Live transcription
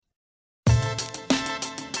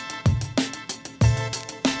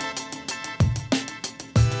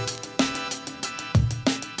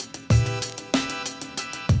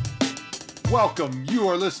Welcome. You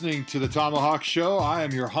are listening to the ThomaHawk Show. I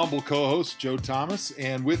am your humble co-host, Joe Thomas,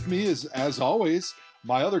 and with me is, as always,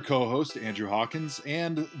 my other co-host, Andrew Hawkins,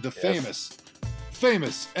 and the famous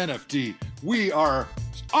NFD. We are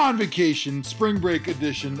on vacation, spring break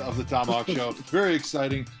edition of the ThomaHawk Show. Very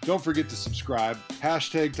exciting. Don't forget to subscribe.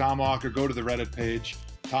 Hashtag ThomaHawk or go to the Reddit page,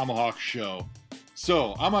 ThomaHawk Show.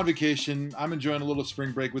 So I'm on vacation. I'm enjoying a little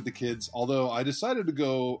spring break with the kids, although I decided to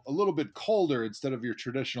go a little bit colder instead of your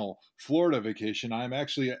traditional Florida vacation. I'm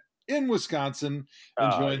actually in Wisconsin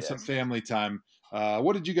enjoying some family time.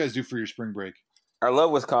 What did you guys do for your spring break? I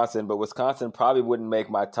love Wisconsin, but Wisconsin probably wouldn't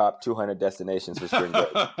make my top 200 destinations for spring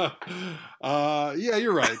break. Yeah,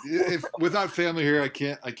 you're right. If without family here, I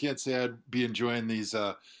can't say I'd be enjoying these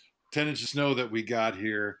 10 inches of snow that we got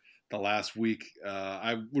here the last week.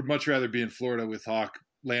 I would much rather be in Florida with Hawk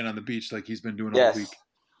laying on the beach like he's been doing all week.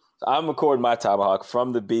 I'm recording my ThomaHawk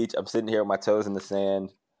from the beach. I'm sitting here with my toes in the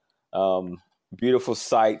sand. Beautiful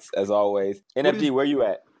sights as always. NFD, where you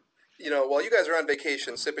at? You know, while you guys are on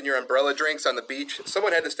vacation, sipping your umbrella drinks on the beach,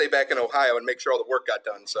 someone had to stay back in Ohio and make sure all the work got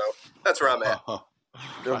done. So that's where I'm at.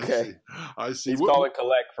 Okay. I see. He's calling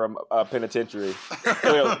collect from penitentiary.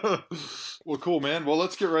 Well, cool, man. Well,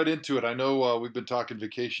 let's get right into it. I know we've been talking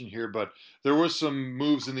vacation here, but there were some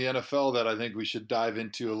moves in the NFL that I think we should dive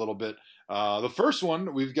into a little bit. The first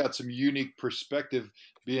one, we've got some unique perspective,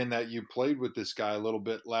 being that you played with this guy a little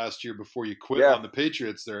bit last year before you quit on the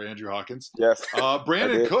Patriots there, Andrew Hawkins. Yes.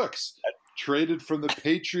 Brandin Cooks traded from the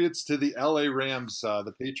Patriots to the LA Rams.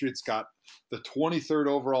 The Patriots got the 23rd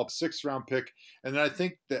overall 6th round pick. And then I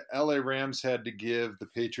think the LA Rams had to give the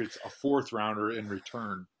Patriots a 4th rounder in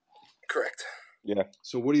return. Correct. Yeah.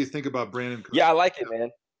 So what do you think about Brandin Cooks? Yeah, I like it,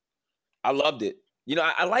 man. I loved it. You know,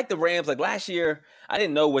 I like the Rams. Like last year, I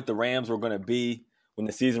didn't know what the Rams were going to be when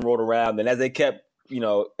the season rolled around. And as they kept,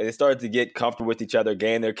 they started to get comfortable with each other,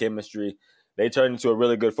 gain their chemistry, they turned into a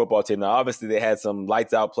really good football team. Now, obviously, they had some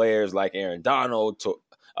lights-out players like Aaron Donald,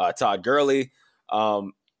 Todd Gurley,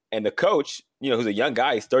 and the coach, who's a young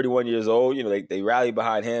guy. He's 31 years old. They rallied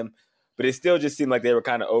behind him. But it still just seemed like they were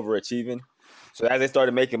kind of overachieving. So as they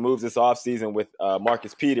started making moves this offseason with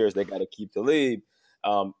Marcus Peters, they got to keep the lead,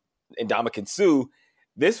 and Ndamukong Suh,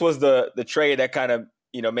 this was the trade that kind of,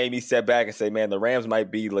 made me step back and say, man, the Rams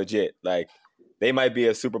might be legit. Like, they might be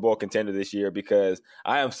a Super Bowl contender this year because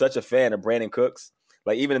I am such a fan of Brandin Cooks.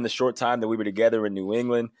 Like, even in the short time that we were together in New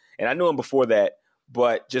England, and I knew him before that,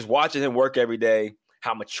 but just watching him work every day,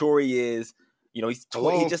 how mature he is. He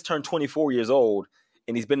just turned 24 years old,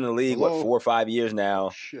 and he's been in the league, 4 or 5 years now.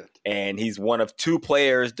 Shit. And he's one of 2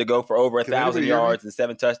 players to go for over 1,000 yards and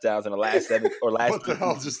 7 touchdowns in the last 7 or last. What the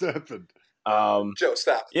hell just happened? Joe,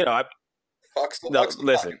 stop.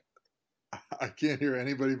 Listen. I can't hear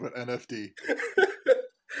anybody but NFD.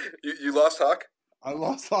 You lost Hawk? I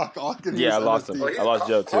lost Hawk. I lost him. I lost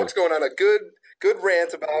Joe too. Hawk's going on a good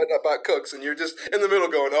rant about Cooks, and you're just in the middle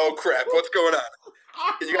going, "Oh crap, what's going on?"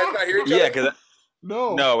 Can you guys not hear each other? Yeah, because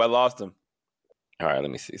no, I lost him. All right, let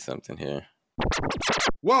me see something here.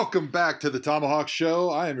 Welcome back to the ThomaHawk Show.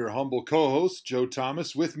 I am your humble co-host, Joe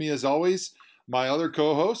Thomas. With me, as always, my other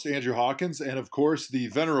co-host, Andrew Hawkins, and of course, the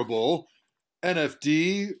venerable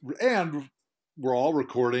NFD. And we're all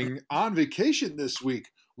recording on vacation this week.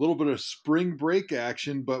 A little bit of spring break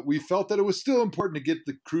action, but we felt that it was still important to get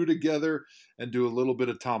the crew together and do a little bit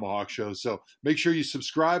of ThomaHawk Show. So make sure you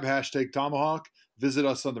subscribe, hashtag ThomaHawk. Visit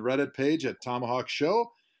us on the Reddit page at ThomaHawk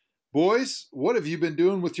Show. Boys, what have you been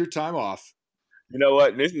doing with your time off? You know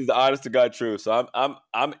what? This is the honest to God truth. So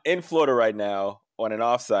I'm in Florida right now on an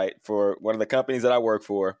offsite for one of the companies that I work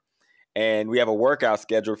for, and we have a workout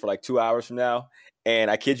scheduled for like 2 hours from now. And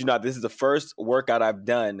I kid you not, this is the first workout I've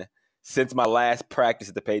done since my last practice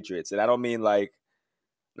at the Patriots. And I don't mean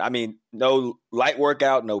no light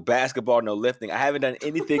workout, no basketball, no lifting. I haven't done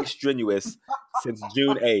anything strenuous since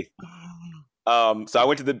June 8th. So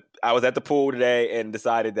I was at the pool today and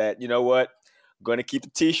decided that, you know what? I'm going to keep the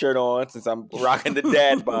T-shirt on since I'm rocking the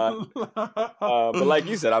dad bod. But like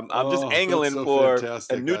you said, I'm just angling for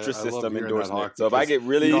fantastic. A Nutrisystem endorsement. So if because, I get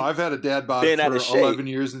really I've had a dad bod for 11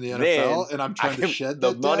 years in the NFL, and I'm trying to shed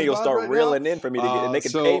that. The money will start reeling in for me to get, and they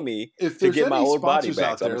can pay me to get my old body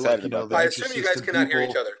back. So I'm excited about that. I assume you guys cannot hear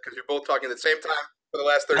each other because you're both talking at the same time for the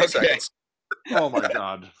last 30 seconds. Oh my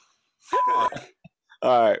God.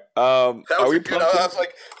 All right. That was good. I was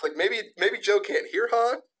like maybe Joe can't hear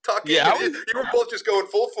Hawk talking. Yeah, you were both just going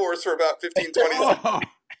full force for about 15, 20 seconds.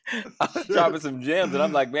 I was dropping some gems, and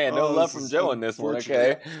I'm like, man, no love from Joe in this one.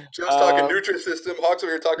 Okay. Joe's talking Nutrisystem. Hawk's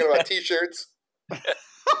over here talking about T-shirts.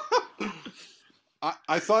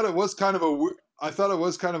 I thought it was kind of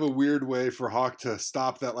a weird way for Hawk to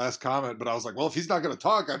stop that last comment, but I was like, well, if he's not going to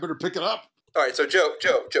talk, I better pick it up. All right, so Joe,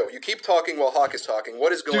 you keep talking while Hawk is talking.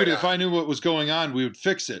 What is going on? Dude, if I knew what was going on, we would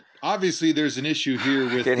fix it. Obviously, there's an issue here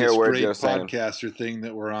with Can't hear this a word great Joe's saying. podcaster thing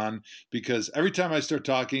that we're on, because every time I start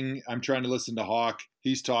talking, I'm trying to listen to Hawk.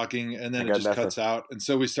 He's talking, and then it just cuts out, and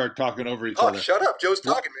so we start talking over each Hawk, other. shut up. Joe's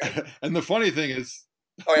talking, man. And the funny thing is...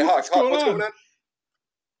 All right, Hawk, what's going on?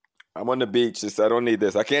 I'm on the beach. I don't need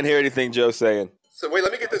this. I can't hear anything Joe's saying. So wait,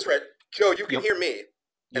 let me get this right. Joe, you can hear me,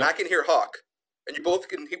 and I can hear Hawk, and you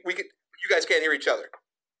guys can't hear each other.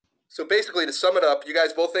 So basically, to sum it up, you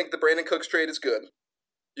guys both think the Brandin Cooks trade is good.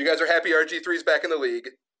 You guys are happy RG3's back in the league.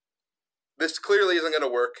 This clearly isn't going to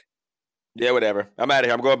work. Yeah, whatever. I'm out of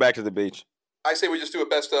here. I'm going back to the beach. I say we just do a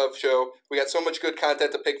best of show. We got so much good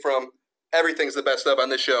content to pick from. Everything's the best of on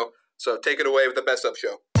this show. So take it away with the best of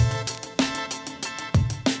show.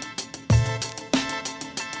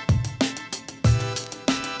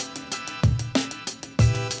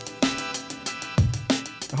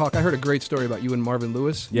 Hawk, I heard a great story about you and Marvin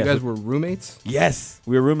Lewis. Yes. You guys were roommates? Yes,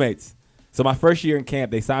 we were roommates. So my first year in camp,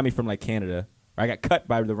 they signed me from like Canada. I got cut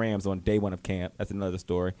by the Rams on day one of camp. That's another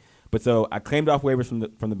story. But so I claimed off waivers from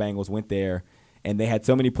the Bengals, went there, and they had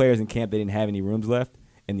so many players in camp they didn't have any rooms left,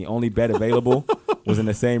 and the only bed available was in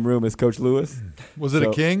the same room as Coach Lewis. Was it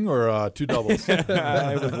a king or two doubles? It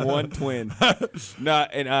was one twin. We were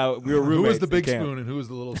roommates. Who was the big in camp. spoon and who was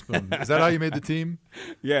the little spoon? Is that how you made the team?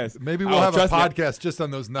 Yes. Maybe we'll have a podcast just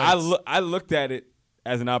on those nights. I looked at it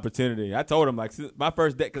as an opportunity. I told him, like, my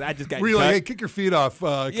first day, because I just got Were you cut. like, hey, kick your feet off. Can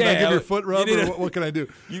I give you a foot rub? Or what can I do?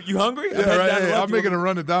 You hungry? Yeah, right. Hey, I'm making a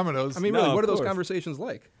run at Domino's. I mean, really, what are those conversations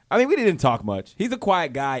like? I mean, we didn't talk much. He's a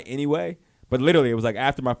quiet guy anyway, but literally it was like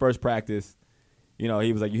after my first practice, he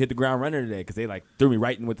was like, you hit the ground running today, because they like threw me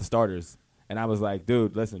right in with the starters. And I was like,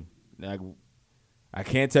 dude, listen, I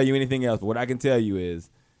can't tell you anything else, but what I can tell you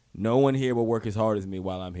is no one here will work as hard as me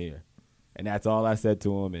while I'm here. And that's all I said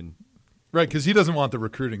to him. And right, because he doesn't want the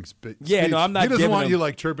recruiting speech. Yeah, no, I'm not. He doesn't want him, you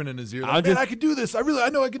like chirping in his ear. Like, man, I could do this. I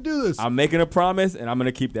know I could do this. I'm making a promise, and I'm going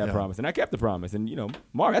to keep that promise. And I kept the promise. And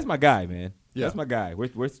Marv, that's my guy, man. Yeah. That's my guy.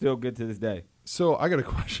 We're still good to this day. So I got a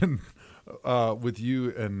question with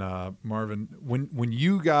you and Marvin. When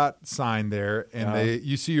you got signed there, and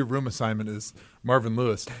you see your room assignment is Marvin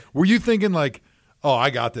Lewis, were you thinking like, oh,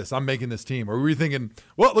 I got this, I'm making this team? Or were you thinking,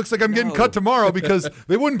 well, it looks like I'm getting cut tomorrow because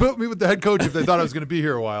they wouldn't put me with the head coach if they thought I was going to be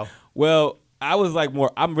here a while? Well, I was like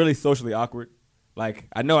I'm really socially awkward. Like,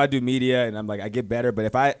 I know I do media, and I'm like, I get better,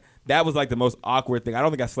 but that was like the most awkward thing. I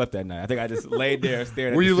don't think I slept that night. I think I just laid there staring at the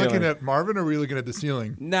ceiling. Were you looking at Marvin, or were you looking at the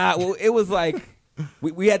ceiling? Nah, well, it was like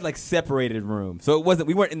we had like separated rooms, so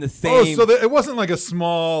we weren't in the same. Oh, so it wasn't like a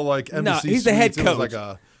small like embassy. No, he's the head suites. coach. It was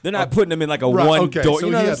like they're not putting him in like a one okay, door. So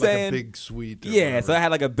you know he what had I'm saying? Like a big suite. Yeah, so I had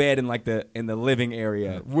like a bed in like in the living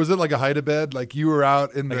area. Was it like a hide-a-bed? Like you were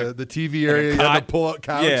out in the TV area, you had the pull-out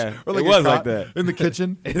couch? Yeah, or like it was like that. In the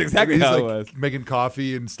kitchen? It's exactly how it was. Making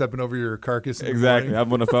coffee and stepping over your carcass. Exactly.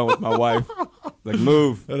 I'm on the phone with my wife. Like,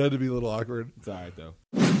 move. That had to be a little awkward. It's all right, though.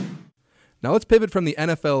 Now let's pivot from the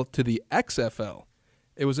NFL to the XFL.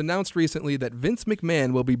 It was announced recently that Vince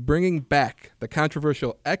McMahon will be bringing back the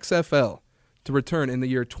controversial XFL to return in the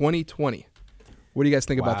year 2020. What do you guys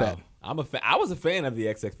think about that? I was a fan of the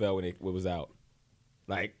XFL when it was out.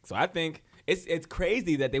 Like, so I think it's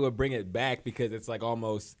crazy that they would bring it back, because it's like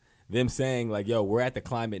almost them saying like, yo, we're at the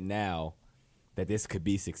climate now that this could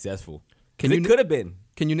be successful. It could have been.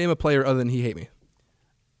 Can you name a player other than He Hate Me?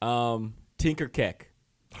 Tinker Keck.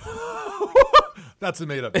 That's a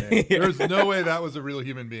made-up name. There's no way that was a real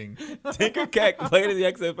human being. Tinker Keck played in the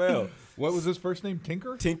XFL. What was his first name?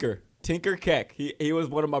 Tinker? Tinker Keck. He was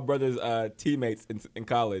one of my brother's teammates in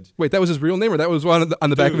college. Wait, that was his real name, or that was one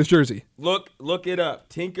on the back of his jersey? Look it up.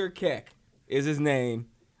 Tinker Keck is his name.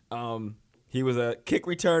 He was a kick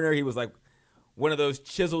returner. He was like one of those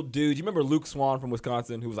chiseled dudes. You remember Luke Swan from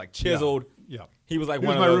Wisconsin, who was like chiseled? Yeah. He was like he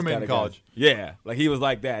one was of my those roommate in college. Guys. Yeah, like he was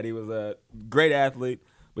like that. He was a great athlete.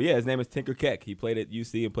 But yeah, his name is Tinker Keck. He played at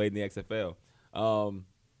UC and played in the XFL.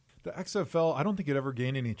 The XFL, I don't think it ever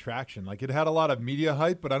gained any traction. Like, it had a lot of media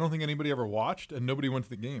hype, but I don't think anybody ever watched, and nobody went to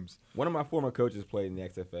the games. One of my former coaches played in the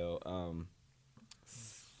XFL.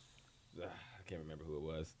 I can't remember who it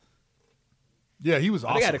was. Yeah, he was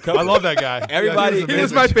awesome. I love that guy. Everybody, he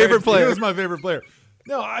was my favorite player. He was my favorite player.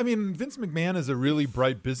 No, I mean, Vince McMahon is a really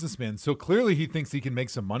bright businessman, so clearly he thinks he can make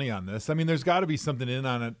some money on this. I mean, there's got to be something in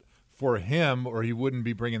on it for him, or he wouldn't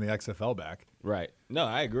be bringing the XFL back. Right. No,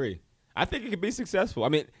 I agree. I think it could be successful. I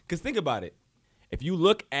mean, because think about it. If you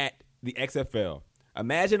look at the XFL,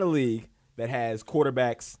 imagine a league that has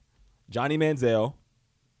quarterbacks Johnny Manziel,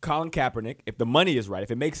 Colin Kaepernick, if the money is right, if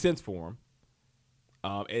it makes sense for him.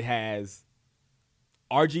 It has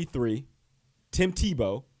RG3, Tim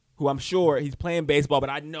Tebow, who I'm sure he's playing baseball,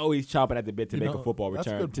 but I know he's chomping at the bit to make a football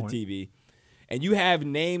return to TV. And you have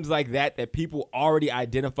names like that people already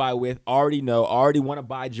identify with, already know, already want to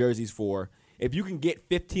buy jerseys for. If you can get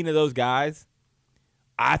 15 of those guys,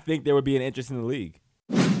 I think there would be an interest in the league.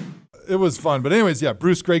 It was fun. But anyways, yeah,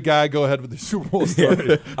 Bruce, great guy. Go ahead with the Super Bowl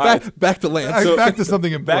story. Back to Lance. Back to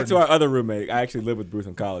something important. Back to our other roommate. I actually lived with Bruce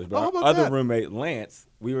in college. But how our about other that? roommate, Lance,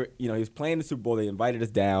 he was playing the Super Bowl. They invited us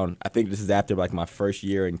down. I think this is after like my first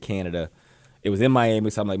year in Canada. It was in Miami,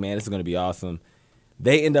 so I'm like, man, this is going to be awesome.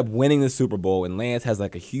 They end up winning the Super Bowl, and Lance has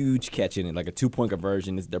like a huge catch in it, like a 2-point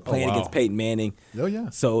conversion. They're playing against Peyton Manning. Oh, yeah.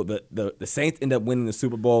 So the Saints end up winning the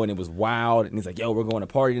Super Bowl, and it was wild. And he's like, yo, we're going to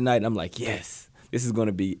party tonight. And I'm like, yes. This is going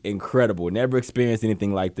to be incredible. Never experienced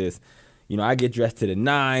anything like this. I get dressed to the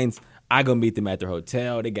nines. I go meet them at their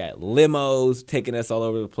hotel. They got limos taking us all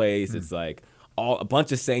over the place. It's like a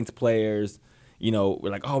bunch of Saints players. We're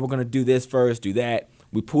like, oh, we're going to do this first, do that.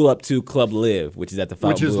 We pull up to Club Live, which is at the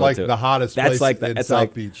Fontainebleau. Which is like the hottest place in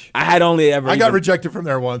South Beach. I had only ever. I got rejected from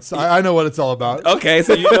there once. I know what it's all about. Okay,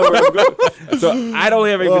 so you know where I'm going. So I'd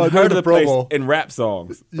only ever even heard of the place in rap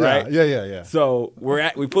songs, right? Yeah. So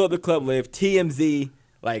we pull up to Club Live. TMZ,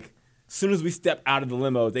 like, as soon as we step out of the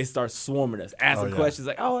limo, they start swarming us, asking questions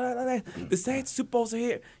like, oh, the Saints Super Bowls are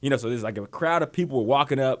here. So there's like a crowd of people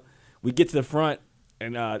walking up. We get to the front,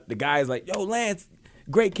 and the guy's like, yo, Lance,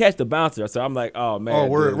 great catch, the bouncer. So I'm like, oh, man.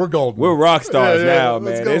 We're golden. We're rock stars now,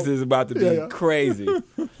 man. Go. This is about to be crazy.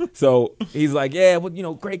 So he's like, yeah,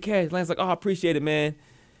 well, great catch. Lance's like, oh, I appreciate it, man.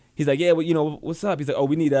 He's like, yeah, well, what's up? He's like, oh,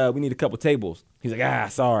 we need a couple tables. He's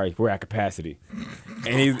like, sorry, we're at capacity.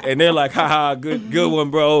 And they're like, haha, good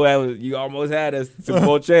one, bro. You almost had us, Super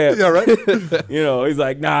Bowl champ. Yeah, right. He's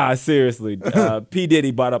like, nah, seriously. P.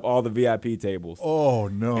 Diddy bought up all the VIP tables. Oh,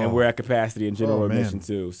 no. And we're at capacity in general admission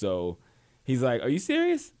too. So he's like, are you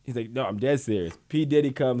serious? He's like, no, I'm dead serious. P.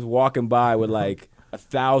 Diddy comes walking by with like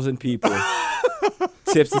 1,000 people,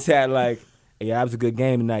 tips his hat like, hey, that was a good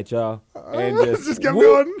game tonight, y'all. And just kept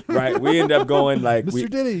going. Right. We end up going like Mr.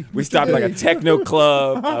 Diddy. We stopped at like a techno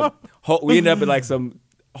club. We end up at like some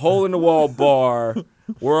hole in the wall bar.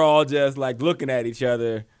 We're all just like looking at each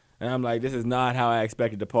other. And I'm like, this is not how I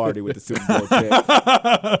expected to party with the Super Bowl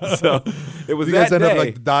champ. So it was you that guys end day. up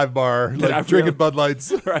like the dive bar, like drinking Bud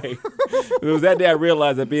Lights. Right. It was that day I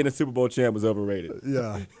realized that being a Super Bowl champ was overrated.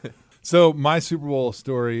 Yeah. So my Super Bowl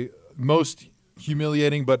story, most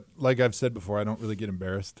humiliating, but like I've said before, I don't really get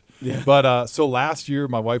embarrassed. Yeah. But so last year,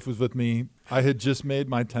 my wife was with me. I had just made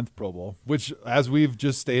my 10th Pro Bowl, which, as we've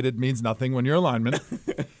just stated, means nothing when you're a lineman.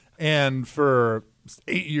 And for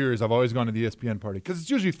 8 years, I've always gone to the ESPN party because it's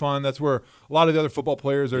usually fun. That's where a lot of the other football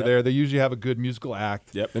players are there. They usually have a good musical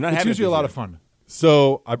act. Yep. It's usually a lot of fun.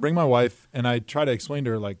 So I bring my wife, and I try to explain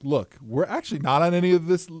to her, like, look, we're actually not on any of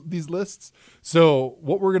these lists. So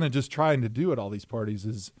what we're going to just try to do at all these parties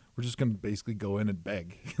is we're just going to basically go in and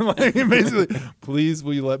beg. Like, basically, please,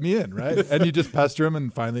 will you let me in, right? And you just pester them,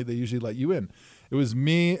 and finally they usually let you in. It was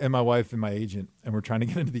me and my wife and my agent, and we're trying to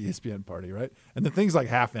get into the ESPN party, right? And the thing's like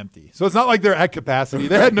half empty. So it's not like they're at capacity.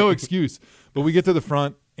 They had no excuse. But we get to the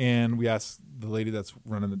front, and we ask the lady that's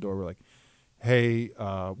running the door, we're like, hey,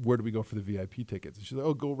 where do we go for the VIP tickets? And she's like,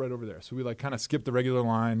 oh, go right over there. So we like kind of skip the regular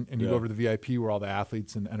line, and you go over to the VIP where all the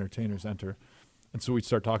athletes and entertainers enter. And so we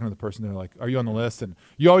start talking to the person. They're like, are you on the list? And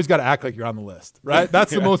you always got to act like you're on the list, right?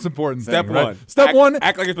 That's the most important thing. Step one. Right? Step one,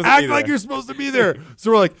 act like you're supposed to be there. Like you're supposed to be there.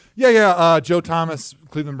 So we're like, yeah, Joe Thomas,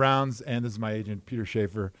 Cleveland Browns, and this is my agent, Peter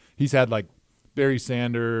Schaefer. He's had like Barry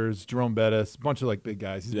Sanders, Jerome Bettis, a bunch of like big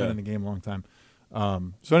guys. He's been in the game a long time.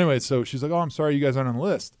 So anyway, so she's like, oh, I'm sorry you guys aren't on the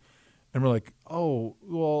list. And we're like, oh,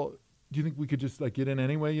 well, do you think we could just like get in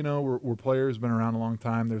anyway? We're players, been around a long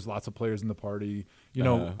time. There's lots of players in the party.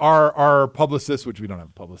 Our publicist, which we don't have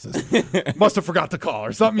a publicist, must have forgot to call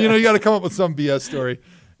or something. You got to come up with some BS story.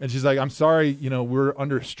 And she's like, I'm sorry, we're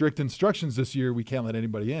under strict instructions this year. We can't let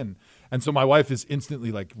anybody in. And so my wife is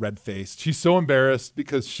instantly like red-faced. She's so embarrassed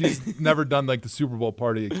because she's never done like the Super Bowl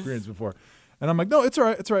party experience before. And I'm like, no, it's all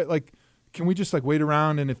right. It's all right. Like, can we just like wait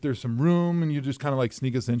around, and if there's some room and you just kind of like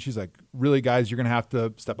sneak us in? She's like, really, guys, you're going to have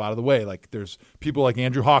to step out of the way. Like, there's people like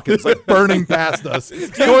Andrew Hawkins like burning past us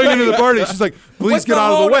going into the party. She's like, please get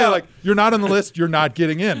out of the way. Like, you're not on the list. You're not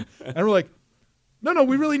getting in. And we're like, no,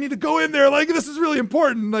 we really need to go in there. Like, this is really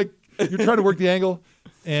important. Like, you're trying to work the angle.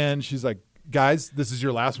 And she's like, guys, this is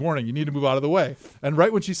your last warning. You need to move out of the way. And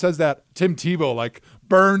right when she says that, Tim Tebow like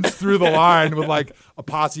burns through the line with like a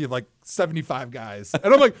posse of like 75 guys.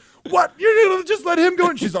 And I'm like, what? You're going to just let him go?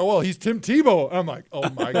 And she's like, well, he's Tim Tebow. And I'm like, oh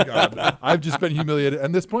my God. I've just been humiliated. And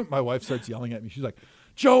at this point, my wife starts yelling at me. She's like,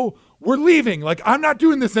 Joe, we're leaving. Like, I'm not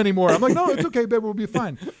doing this anymore. I'm like, no, it's okay, babe. We'll be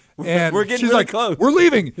fine. And We're getting she's really like, close. we're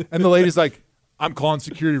leaving. And the lady's like, I'm calling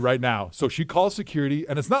security right now. So she calls security,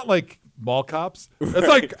 and it's not like mall cops. It's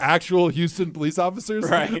like actual Houston police officers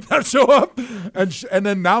that show up. And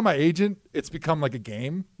then now my agent, it's become like a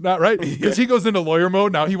game, not right? Because he goes into lawyer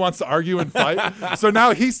mode. Now he wants to argue and fight. So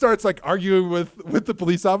now he starts like arguing with the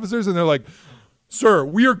police officers, and they're like, sir,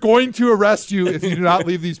 we are going to arrest you if you do not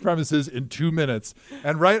leave these premises in 2 minutes.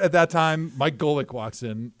 And right at that time, Mike Golick walks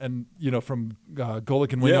in, and from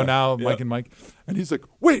Golick and Wingo now, Mike and Mike. And he's like,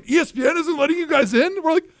 wait, ESPN isn't letting you guys in?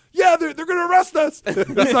 We're like, yeah, they're going to arrest us.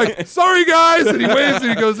 It's like, sorry, guys. And he waves and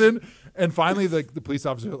he goes in. And finally, the police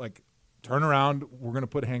officer like, turn around. We're going to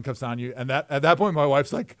put handcuffs on you. And at that point, my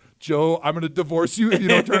wife's like, Joe, I'm going to divorce you if you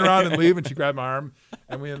don't turn around and leave. And she grabbed my arm.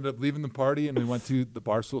 And we ended up leaving the party, and we went to the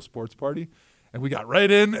Barstool Sports Party. And we got right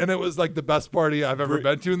in, and it was like the best party I've ever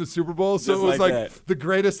been to in the Super Bowl. So it was like the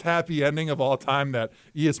greatest happy ending of all time that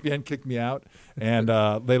ESPN kicked me out. And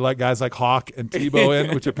they let guys like Hawk and Tebow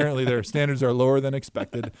in, which apparently their standards are lower than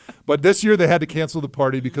expected. But this year they had to cancel the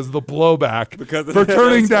party because of the blowback for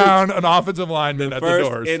turning down an offensive lineman at the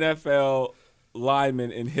doors. First NFL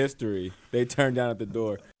lineman in history they turned down at the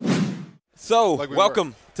door. So,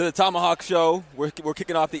 welcome to the ThomaHawk Show. We're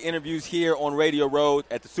kicking off the interviews here on Radio Road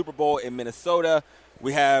at the Super Bowl in Minnesota.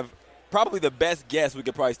 We have probably the best guest we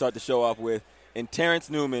could probably start the show off with, in Terrence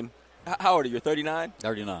Newman. How old are you? You're 39?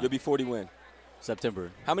 39. You'll be 40 when?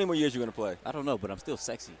 September. How many more years are you going to play? I don't know, but I'm still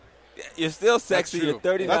sexy. You're still sexy. You're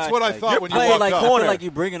 39. That's what I thought when you walked like, up. I feel like you're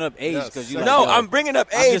bringing up age because No, I'm bringing up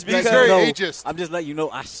age because very ageist. I'm just letting you know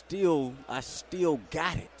I still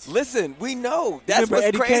got it. Listen, we know. That's Remember what's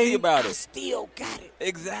Eddie crazy Kane? about I it. still got it.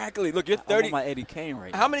 Exactly. Look, you're I'm 30. on my Eddie Kane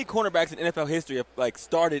right now. How many cornerbacks in NFL history have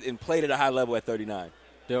started and played at a high level at 39?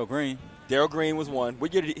 Darryl Green. Darryl Green was one. When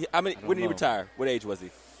did he know. retire? What age was he?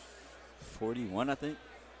 41, I think.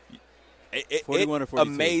 41 or 42.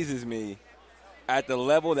 It amazes me at the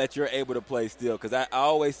level that you're able to play still, because I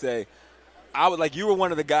always say, you were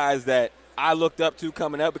one of the guys that I looked up to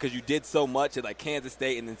coming up because you did so much at Kansas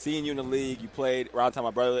State, and then seeing you in the league, you played around time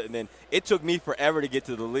my brother, and then it took me forever to get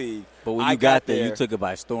to the league. But when you got there, you took it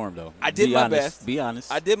by storm, though. I did my best. Be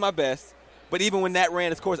honest. I did my best. But even when that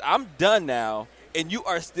ran its course, I'm done now, and you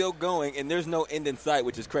are still going, and there's no end in sight,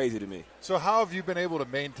 which is crazy to me. So how have you been able to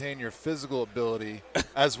maintain your physical ability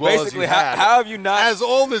as well as you had? How have you not? As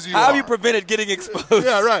old as you How are. have you prevented getting exposed?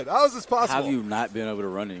 Yeah, right. How is this possible? How have you not been able to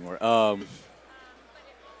run anymore?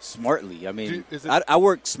 Smartly. I mean, I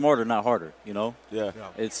work smarter, not harder, Yeah.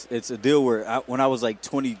 It's a deal where when I was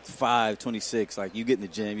 25, 26, you get in the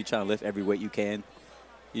gym, you're trying to lift every weight you can.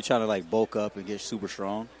 You're trying to bulk up and get super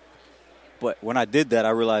strong. But when I did that, I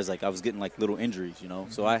realized I was getting little injuries, Mm-hmm.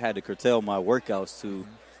 So I had to curtail my workouts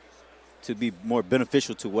to be more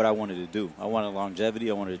beneficial to what I wanted to do. I wanted longevity.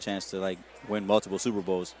 I wanted a chance to win multiple Super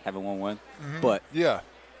Bowls. Haven't won one, but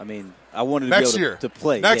I mean, I wanted to be able to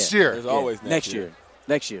play next year. There's always next year.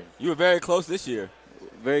 Next year. You were very close this year.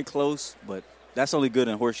 Very close, but that's only good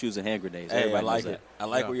in horseshoes and hand grenades. Hey, Everybody I like knows it. I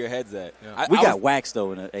like where your head's at. Yeah. We got waxed,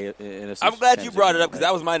 though, in a I'm glad you brought it up because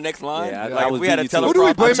that was my next line. Yeah, I we had to tell Who do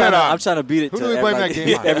we blame that on? I'm trying to beat it Who to do we blame that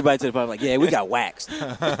game on? everybody to the public. We got waxed.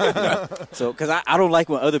 So, because I don't like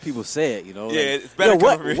when other people say it, Yeah, it's better.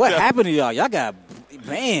 What happened to y'all? Y'all got,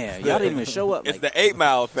 man, y'all didn't even show up. It's the 8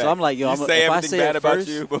 Mile effect. So I'm like, you say everything bad about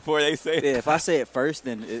you before they say it. Yeah, if I say it first,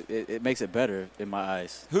 then it makes it better in my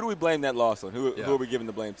eyes. Who do we blame that loss on? Who are we giving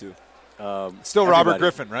the blame to? Still everybody. Robert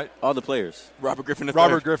Griffin, right? All the players. Robert Griffin III.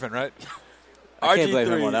 Robert Griffin, right? I can't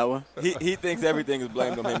blame him on that one. He thinks everything is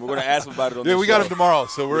blamed on him. We're going to ask him about it on the show. We got him tomorrow,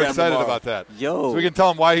 so we're excited about that. So we can tell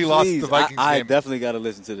him why he lost the Vikings I game. definitely got to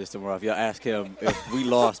listen to this tomorrow. If y'all ask him if we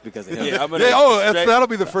lost because of him. That'll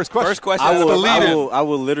be the first question. First question. I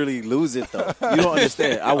will literally lose it, though. You don't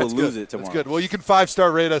understand. I will lose it tomorrow. That's good. Well, you can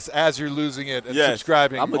 5-star rate us as you're losing it and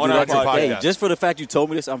subscribing I'm on gonna do our that today. podcast. Just for the fact you told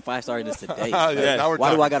me this, I'm 5-starring this today.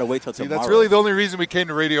 Why do I got to wait till tomorrow? That's really the only reason we came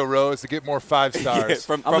to Radio Row is to get more 5 stars.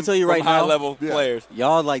 I'm going to tell you right now. High-level players.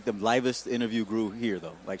 Y'all like the livest interview grew here,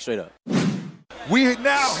 though. Straight up. We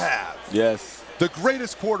now have the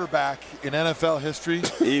greatest quarterback in NFL history,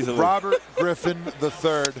 easily, Robert Griffin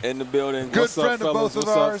III. In the building. Good friend of both of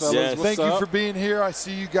ours. Yes. Thank you for being here. I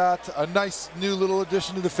see you got a nice new little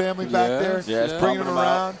addition to the family back there. Yes, bringing them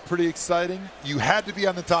around. Pretty exciting. You had to be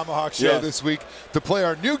on the ThomaHawk Show this week to play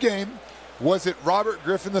our new game. Was it Robert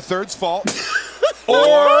Griffin III's fault?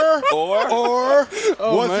 Or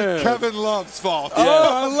was it Kevin Love's fault? Yeah. Oh,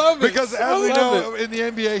 I love it. Because as we know, in the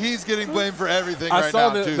NBA, he's getting blamed for everything right now,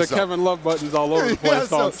 too. I saw the Kevin Love buttons all over the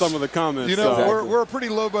place on some of the comments. You know, we're a pretty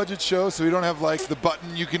low-budget show, so we don't have, like, the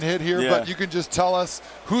button you can hit here, but you can just tell us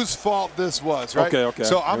whose fault this was, right? Okay.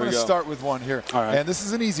 So I'm going to start with one here. All right. And this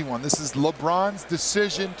is an easy one. This is LeBron's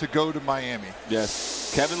decision to go to Miami.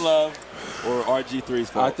 Yes. Kevin Love or RG3's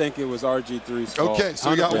fault? I think it was RG3's fault. Okay, so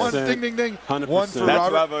we got one ding, 100%. One for That's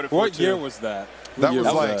Robert. what I voted for. What year was that? That was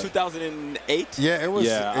like 2008. Yeah, it was.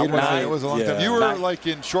 Yeah, 8 or 9. It was a long time. You were like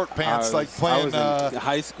in short pants, like playing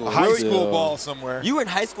high school. High school ball somewhere. You were in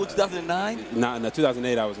high school in 2009? No,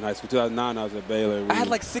 2008 I was in high school. 2009 I was at Baylor. I had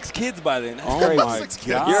like 6 kids by then. That's Oh crazy. my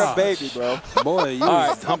God! You're a baby, bro. Boy, you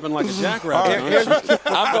was humping like a jackrabbit.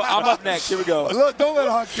 I'm up next. Here we go. Look, don't let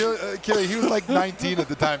Hawk kill you. He was like 19 at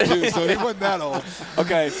the time too, so he wasn't that old.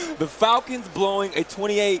 Okay, the Falcons blowing a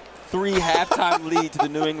 28-3 halftime lead to the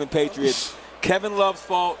New England Patriots. Kevin Love's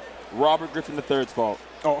fault, Robert Griffin III's fault.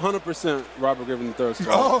 Oh, 100% Robert Griffin III's fault.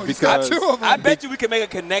 Oh, he's got 2 of them. I bet you we can make a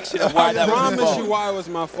connection of why that was his I promise fault. you why it was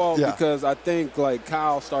my fault, because I think like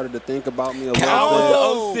Kyle started to think about me a Kyle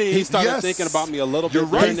little was bit. the OC. He started thinking about me a little bit.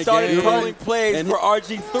 Right. He started calling plays for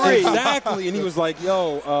RG3. Exactly, and he was like,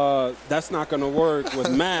 yo, that's not going to work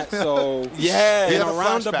with Matt, so Yeah. in a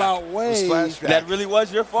roundabout way, That really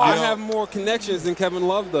was your fault. I have more connections than Kevin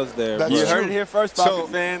Love does there. That's You but heard it here first,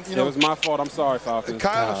 Falcons fans. you know, it was my fault. I'm sorry, Falcons.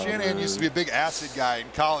 Kyle Shanahan used to be a big acid guy in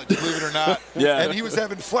college, believe it or not. Yeah. And he was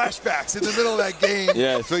having flashbacks in the middle of that game.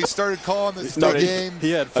 Yes. So he started calling this started- game.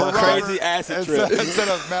 he had for a Robert crazy acid trip. instead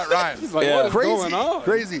of Matt Ryan. He's like, Yeah. what is Crazy. going on?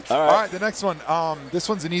 Crazy. All All right. right, the next one. This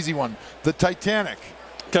one's an easy one. The Titanic.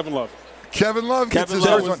 Kevin Love. Kevin Love gets Kevin his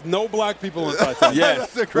Love first There was one. no black people in Titanic. Yes.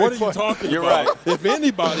 That's a great What are you point. talking You're about? right. If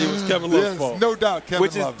anybody, it was Kevin Love's Yes, fault. no doubt, Kevin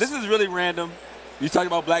Which is Love's. this is really random. You talking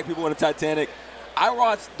about black people in the Titanic. I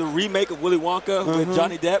watched the remake of Willy Wonka with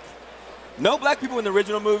Johnny Depp. No black people in the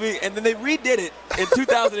original movie, and then they redid it in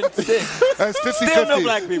 2006. That's 50-50. Still no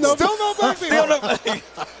black people. Still no black people. Still no black people.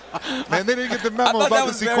 Man, they didn't get the I memo thought that about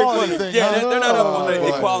was this very equality funny. thing. Yeah, huh? they're not up on the boy.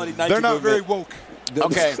 equality 19 They're not very movement. woke.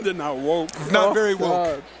 Okay. They're not woke. Not very woke.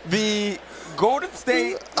 God. The Golden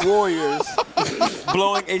State Warriors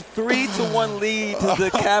blowing a 3-1 lead to the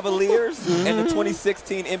Cavaliers in the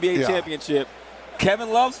 2016 NBA championship.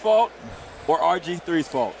 Kevin Love's fault or RG3's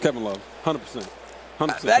fault? Kevin Love, 100%.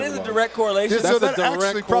 100% That is Kevin a Love. direct correlation. Yeah, so That's that a direct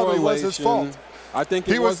actually probably was his correlation. fault. I think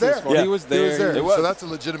He it was was there. his fault. Yeah. He was He there. was there. It was. So that's a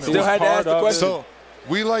legitimate Still one. had to ask the part of it. question. So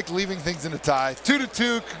we like leaving things in a tie.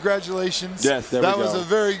 2-2. Congratulations. Yes, there that we was go. a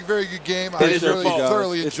very, very good game. It I is your really fault.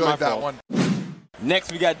 thoroughly It's my enjoyed that fault. one.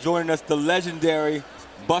 Next, we got joining us the legendary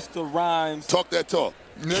Busta Rhymes, Talk that talk.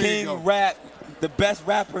 There you King go. Rap, the best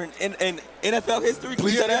rapper in NFL history. Can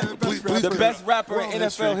you say that? please, The best rapper World in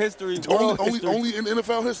history. NFL history. World history. Only in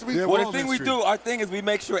NFL history? Yeah, Well, the world thing history. we do, our thing is we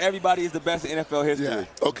make sure everybody is the best in NFL history. Yeah.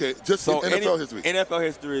 Okay, just So in NFL history. NFL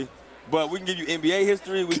history. But we can give you NBA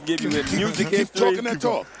history. We can give you in music Keep history. talking that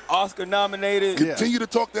talk. Oscar nominated. Yeah. Continue to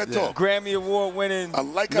talk that talk. Grammy Award winning. I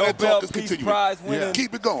like how that Nobel talk is Peace continuing. Prize winning.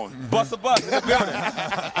 Keep it going. Busta Bus in the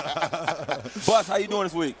building. Bus, how you doing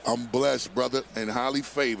this week? I'm blessed, brother, and highly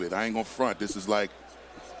favored. I ain't gonna front. This is like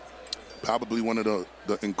probably one of the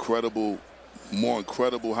more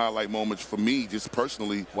incredible highlight moments for me, just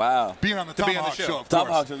personally. Wow. Being on the To be on the ThomaHawk show. Show, of course.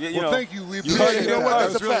 ThomaHawk Show, yeah, you well, know. thank you. We You appreciate heard it it. You know what? That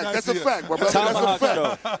That's was a really fact. nice That's of a you. fact, my brother. ThomaHawk That's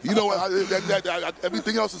a fact. You know what?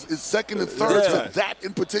 Everything else is second and third Yeah. to that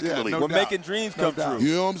in particularly. Yeah, We're doubt. making dreams come doubt. true.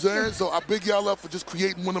 You know what I'm saying? So I big y'all up for just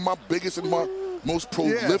creating one of my biggest and my most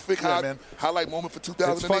prolific man. highlight moment for It's fun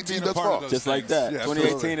 2018 being a thus part of far. those Just like things. that. Yeah,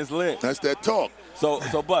 2018 absolutely. is lit. That's that talk. So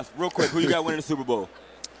Bus, real quick, who you got winning the Super Bowl?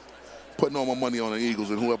 Putting all my money on the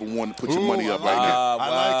Eagles, and whoever won it, put your money Ooh, up I right like it. now. I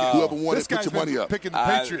like it. Whoever won This it, put guy's your money been up. picking the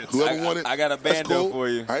I- Patriots. Whoever won it, I got a that's bando cool. for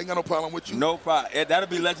you. I ain't got no problem with you. No problem. That'll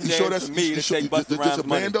be You legendary sure that's for me to take Busta just Rhymes a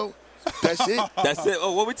money. bando? That's it. That's it.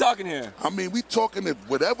 Oh, what we talking here? I mean, we talking if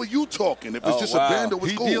whatever you talking. If it's Oh, just wow. a bando, it's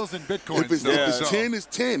He cool. deals in Bitcoin If it's, stuff, if it's so. 10, it's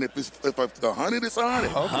 10. If it's 100, it's 100.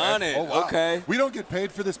 Okay. 100. Oh, wow. Okay. We don't get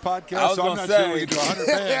paid for this I podcast, was so I'm gonna not say. sure we can do 100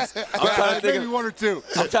 bands. trying to think Maybe of- one or two.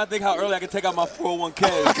 I'm trying to think how early I can take out my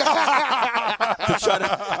 401k to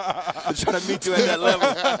try to meet you at that level.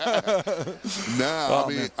 Nah,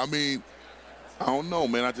 I mean, I don't know,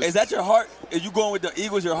 man. I just Is that your heart? Are you going with the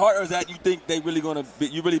Eagles, your heart, or is that you think they really gonna be?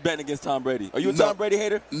 You really betting against Tom Brady? Are you a No. Tom Brady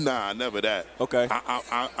hater? Nah, never that. Okay.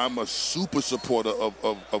 I'm a super supporter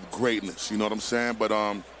of greatness. You know what I'm saying? But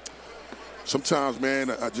sometimes,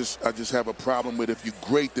 man, I just have a problem with if you're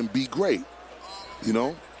great, then be great. You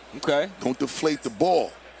know, Okay. don't deflate the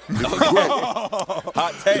ball.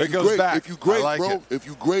 Hot take. It goes back. If you great, I like bro, it. if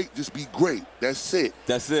you great, just be great. That's it.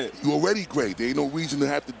 That's it. You already great. There ain't no reason to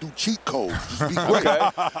have to do cheat codes. Just be great.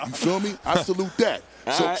 You feel me? I salute that.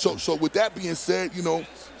 So with that being said, you know,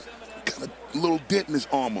 kind of a little dent in his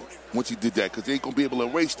armor once he did that, because they ain't gonna be able to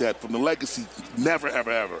erase that from the legacy. Never, ever,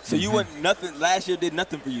 ever. So you went nothing last year. Did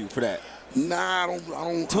nothing for you for that. Nah, I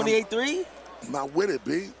don't. 28-3. I'm not with it,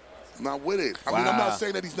 B. I'm not with it. I mean, I'm not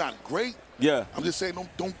saying that he's not great. Yeah. I'm just saying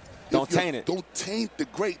Don't taint it. Don't taint the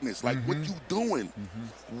greatness. Like, what you doing?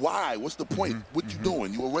 Why? What's the point? What you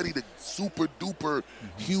doing? You already the super duper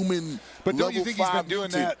human. But don't you think he's been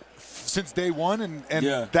doing that since day one, and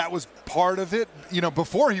that was part of it? You know,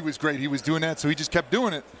 before he was great, he was doing that, so he just kept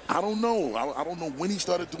doing it. I don't know. I don't know when he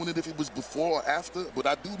started doing it, if it was before or after, but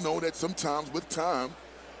I do know that sometimes with time,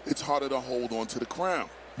 it's harder to hold on to the crown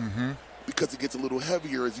because it gets a little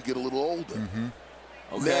heavier as you get a little older.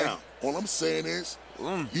 Okay. Now, all I'm saying is,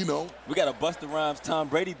 you know, we got a Busta Rhymes Tom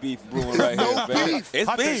Brady beef brewing right here, man. beef.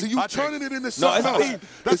 It's beef. So you turning it into something it's else.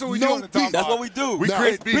 beef. That's what we do on the Tom. That's what we do. We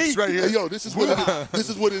create beefs right here. Hey, yo, this is what it is. This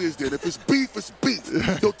is what it is, then. If it's beef, it's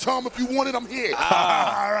beef. Yo, Tom, if you want it, I'm here.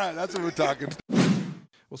 All right, that's what we're talking.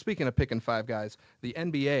 Well, speaking of picking five guys, the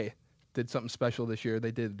NBA did something special this year.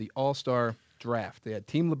 They did the All-Star draft. They had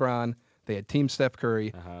Team LeBron, they had Team Steph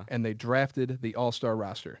Curry, and they drafted the All-Star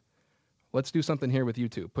roster. Let's do something here with you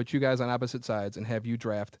two. Put you guys on opposite sides and have you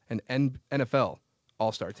draft an NFL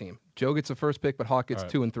All-Star team. Joe gets the first pick, but Hawk gets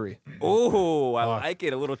 2 and 3. Oh, I like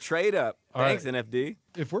it. A little trade up. Thanks, right. NFD.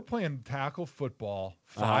 If we're playing tackle football,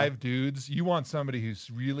 5 dudes, you want somebody who's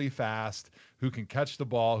really fast, who can catch the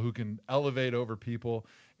ball, who can elevate over people.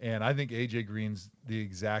 And I think A.J. Green's the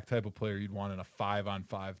exact type of player you'd want in a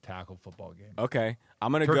 5-on-5 tackle football game. Okay,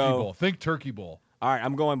 I'm gonna Turkey go. Bowl. Think Turkey Bowl. All right,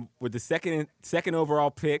 I'm going with the second overall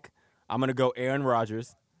pick. I'm gonna go Aaron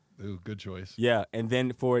Rodgers. Ooh, good choice. Yeah, and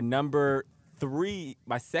then for number 3,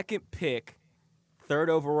 my second pick, 3rd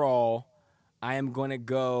overall, I am gonna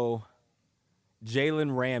go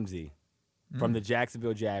Jalen Ramsey from the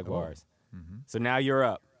Jacksonville Jaguars. So now you're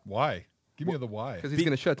up. Why? Give me the why. Because he's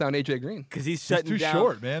going to shut down A.J. Green. Because he's He's shutting too down.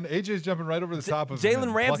 short, man. AJ's jumping right over the top of him. Jalen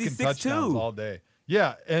and Ramsey's plucking touchdowns 6'2". all day.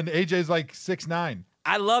 Yeah, and AJ's like 6'9".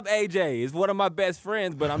 I love AJ. He's one of my best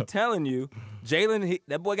friends, but I'm telling you, Jalen,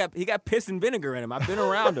 that boy got piss and vinegar in him. I've been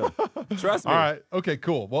around him. Trust me. All right. Okay,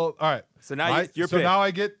 cool. Well, all right. So now your so pick. now I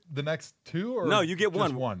get the next 2, or No, you get just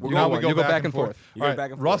one. one. We're Now going we one. go You back and forth. You All go right, back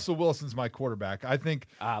and forth. Russell Wilson's my quarterback. I think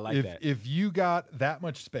I like that. if you got that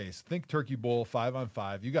much space, think Turkey Bowl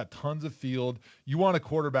 5-on-5. You got tons of field. You want a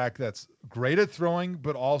quarterback that's great at throwing,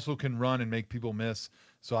 but also can run and make people miss.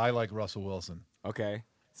 So I like Russell Wilson. Okay.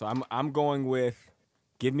 So I'm going with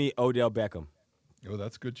give me Odell Beckham. Oh,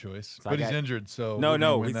 that's a good choice. So but he's injured, so No, we're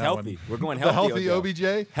gonna win he's that healthy. one. We're going The healthy. healthy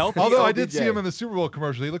Odell. OBJ. Healthy Although I OBJ. did see him in the Super Bowl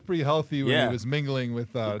commercial. He looked pretty healthy when Yeah. he was mingling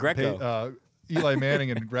with Greco. Eli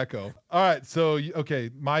Manning and Greco. All right, so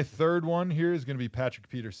my third one here is going to be Patrick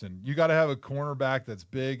Peterson. You got to have a cornerback that's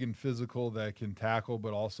big and physical that can tackle,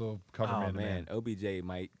 but also cover man to man. OBJ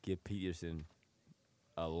might give Peterson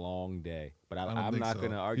a long day, but I don't I'm think not so.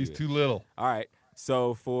 going to argue. He's too little. All right.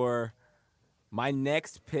 So for my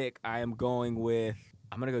next pick, I'm going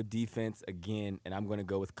to go defense again, and I'm going to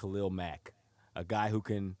go with Khalil Mack, a guy who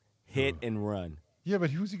can hit and run. Yeah, but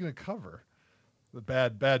who's he going to cover? The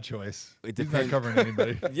bad choice. It He's not depends. covering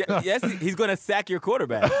anybody. Yes, he's going to sack your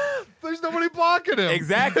quarterback. There's nobody blocking him.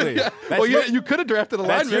 Exactly. Well, you could have drafted a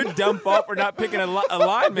That's lineman. your dumb fault for not picking a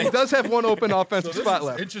lineman. He does have one open So offensive this spot is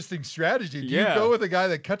left. interesting strategy. Do Yeah. you go with a guy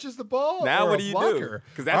that catches the ball? Now or what a do you blocker? do?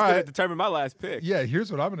 Because that's All going to right. determine my last pick. Yeah,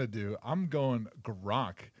 here's what I'm going to do. I'm going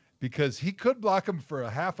Gronk because he could block him for a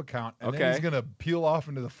half a count, and then he's Okay. going to peel off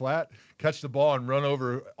into the flat, catch the ball, and run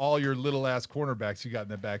over all your little-ass cornerbacks you got in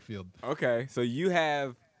the backfield. Okay, so you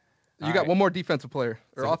have You all got right. one more defensive player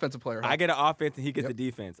or offensive player. I get an offense and he gets the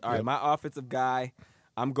defense. All right, my offensive guy,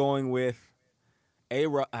 I'm going with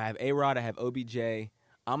A-Rod. I have A-Rod. I have OBJ.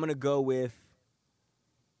 I'm going to go with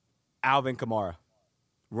Alvin Kamara.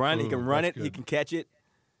 He can run that's it. He good. can catch it.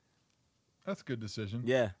 That's a good decision.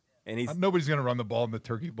 Yeah, and he's. Nobody's going to run the ball in the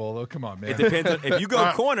Turkey Bowl, though. Come on, man. It depends. If you go All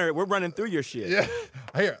right. corner, we're running through your shit. Yeah.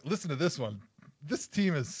 Here, listen to this one. This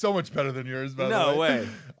team is so much better than yours, by the No way. way.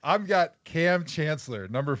 I've got Cam Chancellor,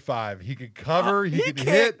 number 5. He could cover. He could can't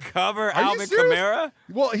hit. cover Are you Alvin serious? Kamara.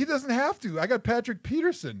 Well, he doesn't have to. I got Patrick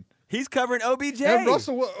Peterson. He's covering OBJ. And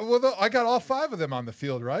Russell, well, I got all 5 of them on the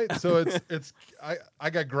field, right? So I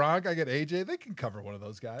got Gronk, I got AJ. They can cover one of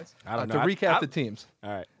those guys. I don't To know. recap the teams, All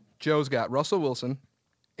right. Joe's got Russell Wilson,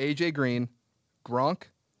 A.J. Green, Gronk,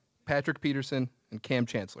 Patrick Peterson, and Cam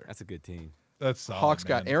Chancellor. That's a good team. That's solid, Hawks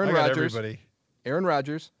got man. Aaron I got Rodgers. everybody. Aaron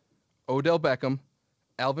Rodgers, Odell Beckham,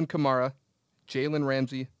 Alvin Kamara, Jalen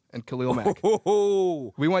Ramsey, and Khalil Mack.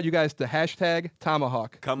 Oh, We want you guys to hashtag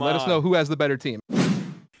ThomaHawk. Come Let us on. know who has the better team.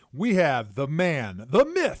 We have the man, the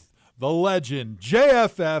myth, the legend,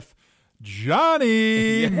 JFF,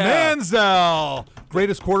 Johnny Manziel.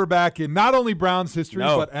 Greatest quarterback in not only Browns history,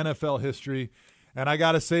 but NFL history. And I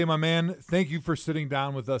got to say, my man, thank you for sitting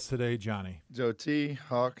down with us today, Johnny. Joe T,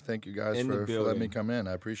 Hawk, thank you guys for letting me come in.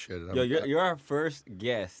 I appreciate it. Yo, you're our first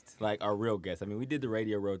guest, like our real guest. I mean, we did the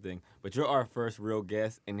Radio Row thing, but you're our first real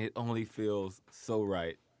guest, and it only feels so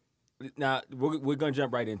right. Now, we're going to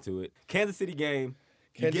jump right into it. Kansas City game.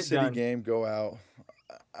 Game, go out.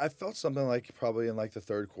 I felt something like probably in like the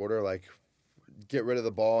third quarter, like get rid of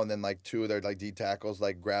the ball, and then like two of their like D tackles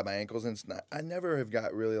like grab my ankles. And I never have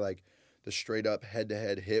got really like the straight up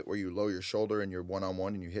head-to-head hit where you lower your shoulder and you're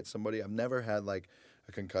one-on-one and you hit somebody. I've never had like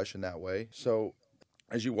a concussion that way. So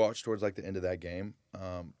as you watch towards like the end of that game,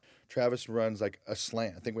 Travis runs like a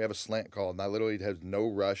slant. I think we have a slant called, and I literally have no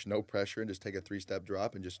rush, no pressure, and just take a 3-step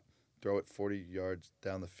drop and just throw it 40 yards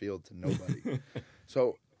down the field to nobody.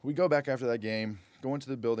 So we go back after that game, go into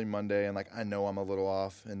the building Monday, and like I know I'm a little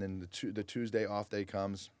off, and then the Tuesday off day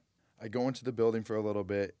comes. I go into the building for a little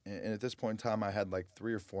bit, and at this point in time, I had like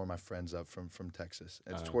 3 or 4 of my friends up from Texas.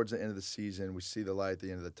 And it's towards the end of the season. We see the light at the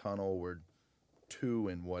end of the tunnel. We're 2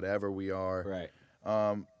 and whatever we are. Right.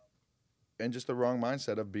 And just the wrong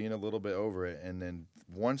mindset of being a little bit over it. And then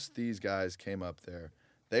once these guys came up there,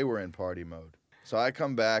 they were in party mode. So I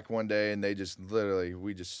come back one day, and they just literally,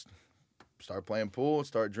 we just start playing pool,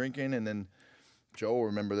 start drinking, and then Joe will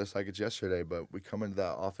remember this like it's yesterday, but we come into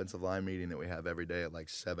that offensive line meeting that we have every day at like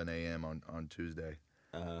 7 a.m. on Tuesday.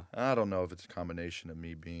 I don't know if it's a combination of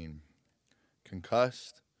me being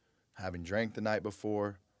concussed, having drank the night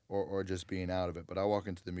before, or just being out of it. But I walk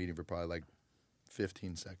into the meeting for probably like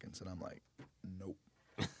 15 seconds, and I'm like, nope.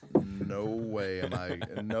 No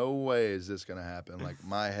way is this going to happen. Like,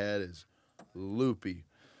 my head is loopy.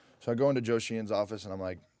 So I go into Joe Sheehan's office, and I'm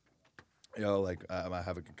like, like, I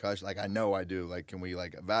have a concussion. Like, I know I do. Like, can we,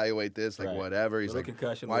 like, evaluate this? Like, whatever. He's like,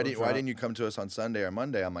 why didn't you come to us on Sunday or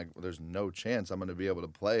Monday? I'm like, well, there's no chance I'm going to be able to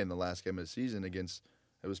play in the last game of the season against,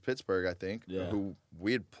 it was Pittsburgh, I think, who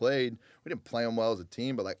we had played. We didn't play them well as a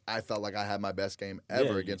team, but, like, I felt like I had my best game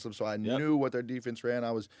ever against them. So I knew what their defense ran.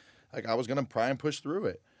 I was going to try and push through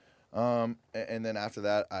it. And then after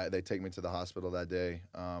that, they take me to the hospital that day.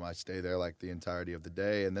 I stay there, like, the entirety of the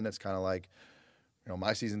day. And then it's kind of like,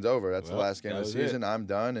 my season's over. That's the last game of the season. I'm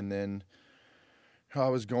done. And then I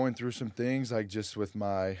was going through some things, like just with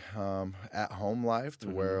my at-home life to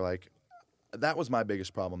where, like, that was my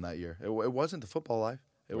biggest problem that year. It wasn't the football life.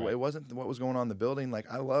 It wasn't what was going on in the building. Like,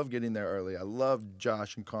 I love getting there early. I loved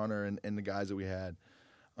Josh and Connor and the guys that we had.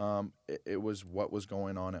 It was what was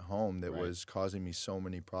going on at home that was causing me so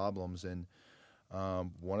many problems. And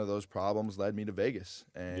one of those problems led me to Vegas.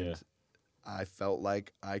 And I felt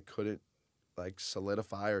like I couldn't, like,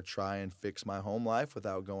 solidify or try and fix my home life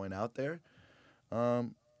without going out there.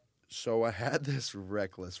 So I had this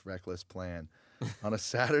reckless plan. On a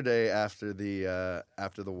Saturday after the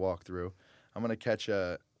walkthrough, I'm gonna catch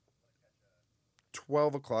a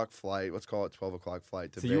 12 o'clock flight. Let's call it 12 o'clock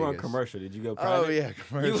flight to Vegas. So you were on commercial? Did you go private? Oh yeah,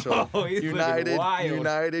 commercial.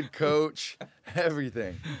 United coach,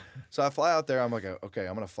 everything. So I fly out there. I'm like, okay,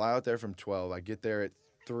 I'm gonna fly out there from 12. I get there at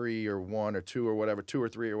 3 or 1 or 2 or whatever, 2 or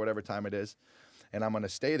 3 or whatever time it is. And I'm going to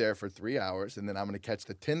stay there for 3 hours, and then I'm going to catch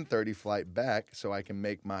the 10:30 flight back so I can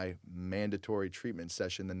make my mandatory treatment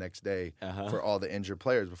session the next day for all the injured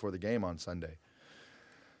players before the game on Sunday.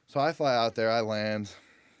 So I fly out there, I land,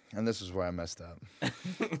 and this is where I messed up.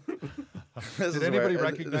 Did anybody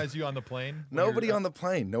recognize you on the plane? Nobody on the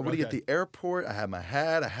plane. Nobody at the airport. I had my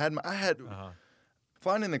hat.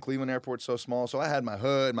 Flying in the Cleveland airport's so small, so I had my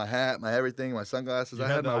hood, my hat, my everything, my sunglasses. I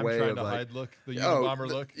had my way of like hide look, the Unabomber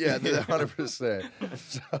look. Yeah, 100%.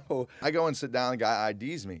 So I go and sit down. The guy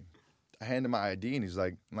IDs me. I hand him my ID, and he's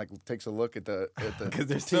like takes a look at the because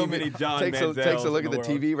there's TV, so many John takes a look at the world.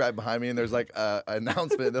 TV right behind me, and there's like an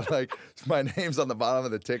announcement that like my name's on the bottom of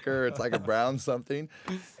the ticker. It's like a brown something,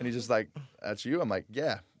 and he's just like, "That's you." I'm like,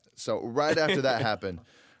 "Yeah." So right after that happened.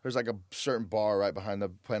 There's like a certain bar right behind the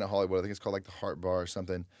Planet Hollywood. I think it's called like the Heart Bar or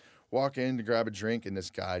something. Walk in to grab a drink, and this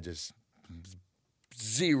guy just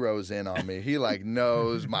zeroes in on me. He like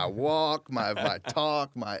knows my walk, my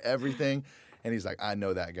talk, my everything. And he's like, I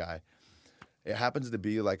know that guy. It happens to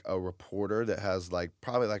be like a reporter that has like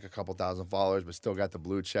probably like a couple thousand followers, but still got the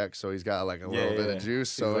blue check. So he's got like a little bit of juice.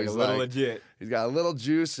 So he's like legit. He's got a little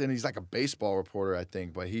juice, and he's like a baseball reporter, I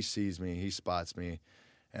think. But he sees me, he spots me.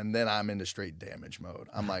 And then I'm into straight damage mode.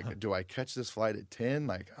 I'm like, do I catch this flight at 10?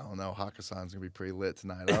 Like, I don't know. Hakkasan's going to be pretty lit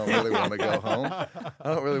tonight. I don't really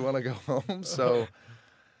want to go home. So,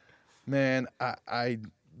 man, I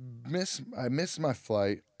missed my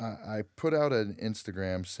flight. I put out an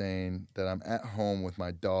Instagram saying that I'm at home with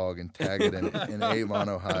my dog and tag it in Avon,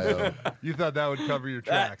 Ohio. You thought that would cover your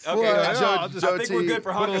tracks. Okay, well, I think we're good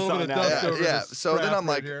for Hakkasan now. Yeah. So then I'm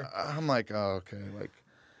like, here. Oh, okay. Like,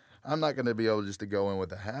 I'm not going to be able just to go in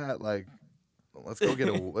with a hat. Like, let's go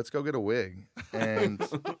get a wig. And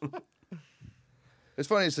as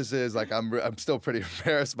funny as this is, like, I'm still pretty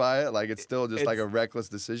embarrassed by it. Like, it's still just like a reckless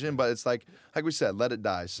decision. But it's like we said, let it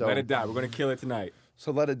die. So let it die. We're gonna kill it tonight.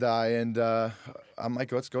 So let it die. And I'm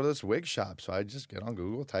like, let's go to this wig shop. So I just get on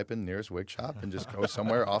Google, type in nearest wig shop, and just go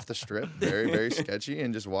somewhere off the strip, very, very sketchy,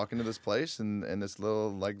 and just walk into this place. And this little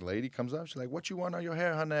like lady comes up. She's like, "What you want on your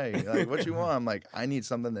hair, honey? Like, what you want?" I'm like, "I need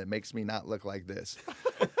something that makes me not look like this.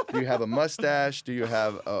 Do you have a mustache? Do you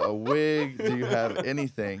have a wig? Do you have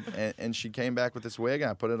anything?" And she came back with this wig, and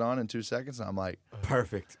I put it on in 2 seconds. And I'm like,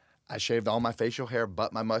 perfect. I shaved all my facial hair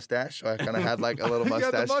but my mustache, so I kind of had like a little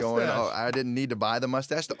mustache going. Oh, I didn't need to buy the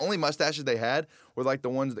mustache. The only mustaches they had were like the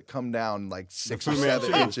ones that come down like 6 or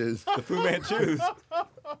 7 inches. The Fu Manchus.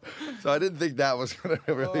 So I didn't think that was going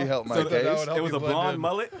to really help my case. It was a blonde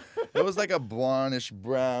mullet? It was like a blondish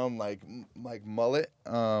brown like mullet.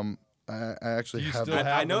 I actually have.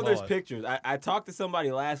 I know there's pictures. I talked to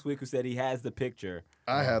somebody last week who said he has the picture.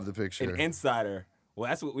 I have the picture. An insider. Well,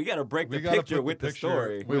 that's what we got to break the picture with the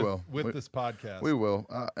story. We will with this podcast. We will,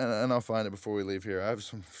 and I'll find it before we leave here. I have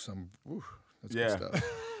some. That's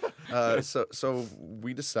good stuff. So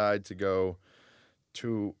we decide to go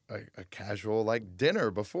to a casual like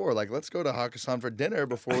dinner before. Like, let's go to Hakkasan for dinner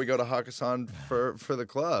before we go to Hakkasan for the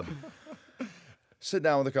club. Sit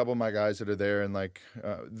down with a couple of my guys that are there, and like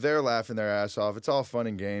they're laughing their ass off. It's all fun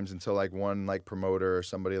and games until like one like promoter or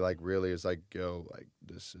somebody like really is like, "Yo, like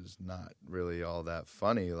this is not really all that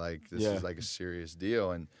funny. Like this is like a serious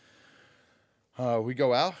deal." And we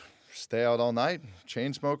go out, stay out all night.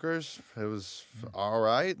 Chain smokers. It was all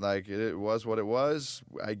right. Like it was what it was.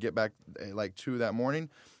 I get back like 2 that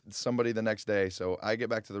morning. Somebody the next day. So I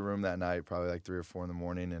get back to the room that night, probably like 3 or 4 in the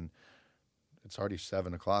morning, and it's already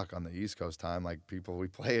 7 o'clock on the East Coast time. Like we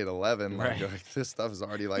play at 11. Like this stuff is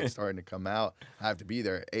already like starting to come out. I have to be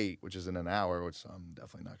there at 8, which is in an hour, which I'm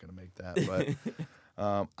definitely not going to make that.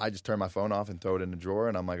 But I just turn my phone off and throw it in the drawer,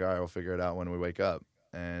 and I'm like, all right, we'll figure it out when we wake up.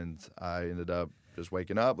 And I ended up just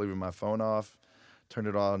waking up, leaving my phone off, turned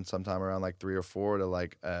it on sometime around like 3 or 4 to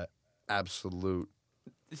like an absolute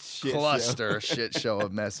shit show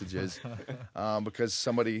of messages because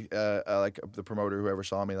somebody like the promoter, whoever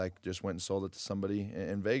saw me, like just went and sold it to somebody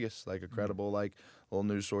in Vegas, like a credible like little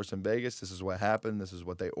news source in Vegas. This is what happened. This is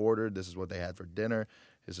what they ordered. This is what they had for dinner.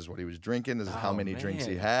 This is what he was drinking. This is how many drinks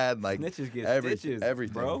he had. Like everything,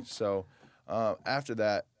 bro. So after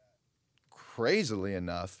that, crazily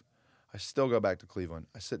enough, I still go back to Cleveland.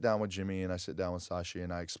 I sit down with Jimmy and I sit down with Sashi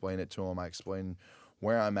and I explain it to him. I explain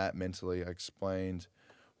where I'm at mentally. I explained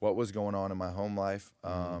what was going on in my home life,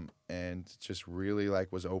 and just really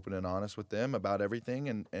like was open and honest with them about everything.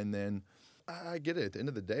 And then I get it. At the end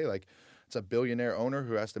of the day, like it's a billionaire owner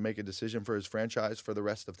who has to make a decision for his franchise for the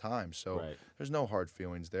rest of time. So there's no hard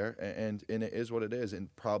feelings there, and it is what it is.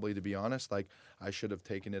 And probably, to be honest, like I should have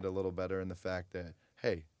taken it a little better in the fact that,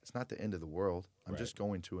 hey, it's not the end of the world. I'm just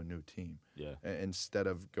going to a new team. Yeah. Instead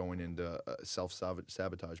of going into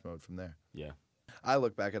self-sabotage mode from there. Yeah. I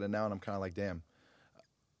look back at it now and I'm kind of like, damn,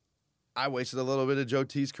 I wasted a little bit of Joe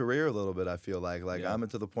T's career a little bit, I feel like. I'm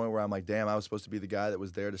to the point where I'm like, damn, I was supposed to be the guy that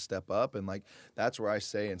was there to step up. And, like, that's where I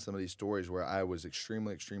say in some of these stories where I was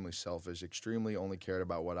extremely, extremely selfish, extremely only cared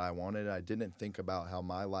about what I wanted. I didn't think about how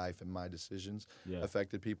my life and my decisions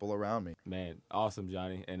affected people around me. Man, awesome,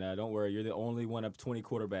 Johnny. And don't worry, you're the only one of 20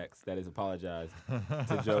 quarterbacks that has apologized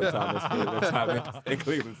to Joe Thomas for their time in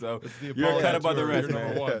Cleveland. So you're kind of above the rest,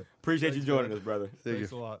 man. Appreciate you joining us, brother.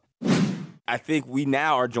 Thanks a lot. I think we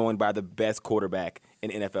now are joined by the best quarterback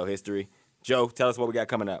in NFL history. Joe, tell us what we got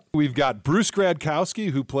coming up. We've got Bruce Gradkowski,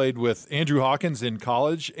 who played with Andrew Hawkins in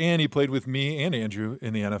college, and he played with me and Andrew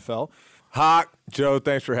in the NFL. Hawk, Joe,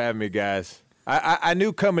 thanks for having me, guys. I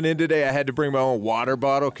knew coming in today I had to bring my own water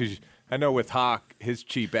bottle because I know with Hawk, his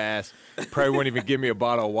cheap ass probably wouldn't even give me a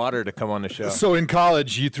bottle of water to come on the show. So in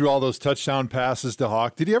college, you threw all those touchdown passes to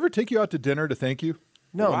Hawk. Did he ever take you out to dinner to thank you?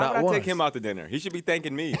 No, Why not would once. I take him out to dinner? He should be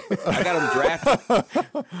thanking me. I got him drafted.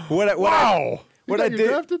 What I did?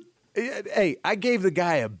 Drafted? Hey, I gave the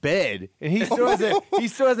guy a bed, and he still hasn't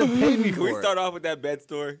paid me Can for we it. start off with that bed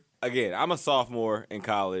story? Again, I'm a sophomore in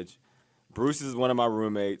college. Bruce is one of my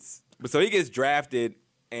roommates. But so he gets drafted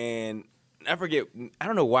and I forget. I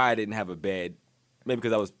don't know why I didn't have a bed. Maybe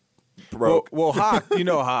because I was broke. Well, Hawk,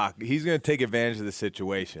 Hawk, he's going to take advantage of the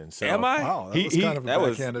situation. So. Am I? Wow, that was kind of a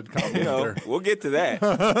backhanded compliment there. We'll get to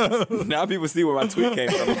that. Now people see where my tweet came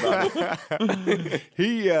from about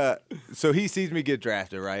it. So he sees me get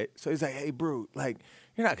drafted, right? So he's like, hey, Brute, like,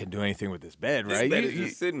 you're not going to do anything with this bed, right? This bed is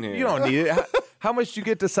just sitting here. You don't need it. How much you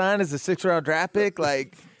get to sign as a 6th-round draft pick?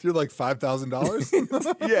 Like, you're like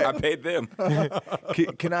 $5,000. Yeah, I paid them.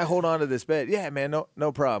 Can I hold on to this bed? Yeah, man,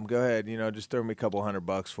 no problem. Go ahead. Just throw me a couple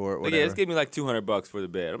 $100 for it. Whatever. Yeah, just give me like $200 for the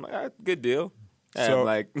bed. I'm like, all right, good deal. And So- I'm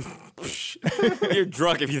like, you're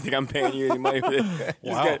drunk if you think I'm paying you any money for this.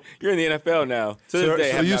 Wow. You're in the NFL now. To this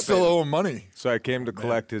day, So have you not still paid him. owe him money. So I came to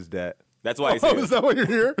collect his debt. That's why he's Oh, here. is that why you're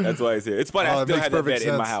here? That's why he's here. It's funny. I It still makes have that perfect bed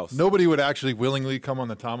in my sense. house. Nobody would actually willingly come on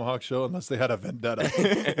the ThomaHawk Show unless they had a vendetta.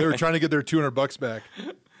 They were trying to get their $200 back.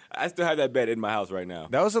 I still have that bed in my house right now.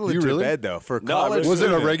 That was a legit really? bed, though. For No, I college. really Was it a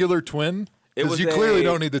shouldn't. regular twin? It Because was you clearly a-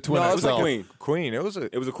 don't need the twin No, it was XL. a queen. Queen. It was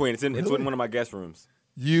a queen. It's in one of my guest rooms.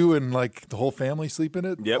 You and like the whole family sleep in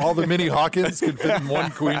it? Yep. All the mini Hawkins can fit in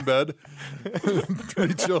one queen bed.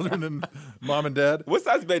 3 children and mom and dad. What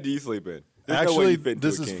size bed do you sleep in? There's no way Actually, you fit into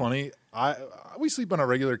this a is king. funny. We sleep on a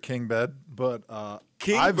regular king bed, but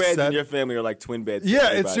King I've beds said, in your family are like twin beds. for yeah,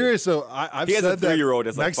 everybody. it's serious. So I've He has a said that 3-year-old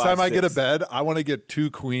that's like next time I get a 5'6". bed, I want to get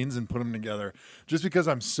 2 queens and put them together. Just because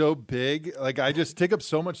I'm so big, like I just take up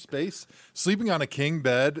so much space. Sleeping on a king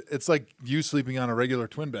bed, it's like you sleeping on a regular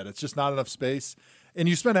twin bed. It's just not enough space, and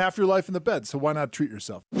you spend half your life in the bed. So why not treat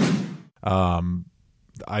yourself?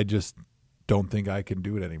 I just don't think I can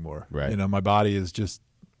do it anymore. Right. My body is just.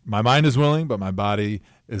 My mind is willing, but my body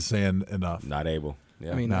is saying enough. Not able.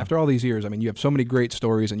 Yeah. I mean, after all these years, you have so many great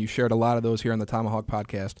stories, and you shared a lot of those here on the ThomaHawk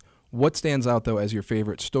podcast. What stands out, though, as your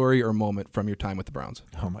favorite story or moment from your time with the Browns?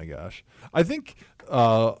 Oh, my gosh. I think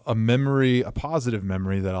a positive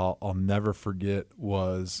memory that I'll never forget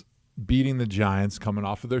was beating the Giants coming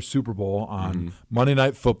off of their Super Bowl on Monday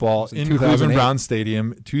Night Football in Cleveland Brown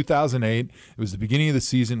Stadium, 2008. It was the beginning of the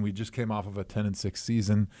season. We just came off of a 10-6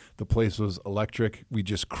 season. The place was electric. We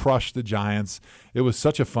just crushed the Giants. It was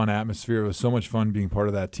such a fun atmosphere. It was so much fun being part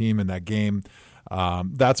of that team in that game.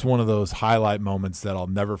 That's one of those highlight moments that I'll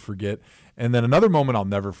never forget. And then another moment I'll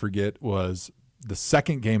never forget was the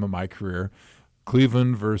second game of my career,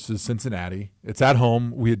 Cleveland versus Cincinnati. It's at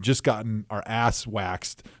home. We had just gotten our ass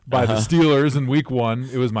waxed by the Steelers in week 1.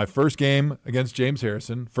 It was my first game against James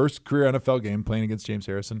Harrison, first career NFL game playing against James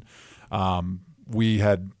Harrison. We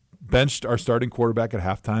had benched our starting quarterback at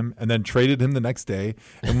halftime and then traded him the next day,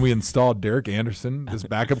 and we installed Derek Anderson, this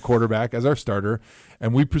backup quarterback, as our starter,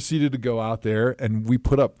 and we proceeded to go out there, and we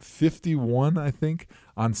put up 51, I think,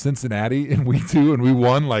 on Cincinnati in week 2, and we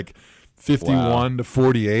won like 51 to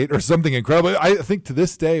 48 or something incredible. I think to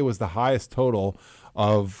this day it was the highest total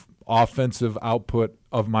of offensive output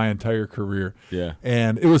of my entire career. Yeah.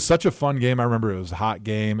 And it was such a fun game. I remember it was a hot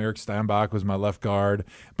game. Eric Steinbach was my left guard.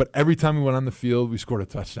 But every time we went on the field, we scored a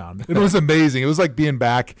touchdown. It was amazing. It was like being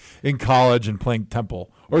back in college and playing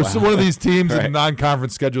Temple. Or one of these teams in a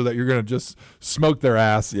non-conference schedule that you're going to just smoke their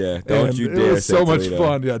ass. Yeah, don't you dare It was say so much Toledo.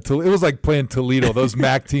 fun. Yeah, it was like playing Toledo, those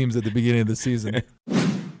MAC teams at the beginning of the season.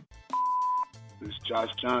 This is Josh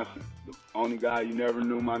Johnson, the only guy you never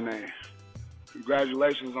knew my name.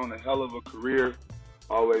 Congratulations on a hell of a career.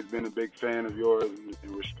 Always been a big fan of yours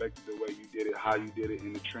and respected the way you did it, how you did it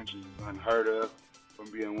in the trenches is unheard of, from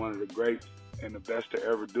being one of the greats and the best to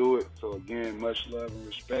ever do it. So again, much love and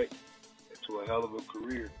respect to a hell of a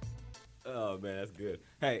career. Oh, man, that's good.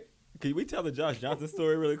 Hey, can we tell the Josh Johnson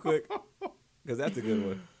story really quick? Because that's a good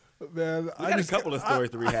one. Man, We got a couple of stories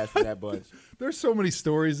to rehash from that bunch. There's so many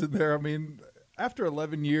stories in there. I mean, after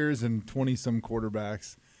 11 years and 20-some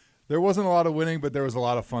quarterbacks, there wasn't a lot of winning, but there was a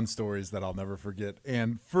lot of fun stories that I'll never forget.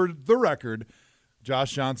 And for the record,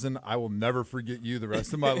 Josh Johnson, I will never forget you the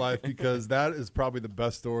rest of my life because that is probably the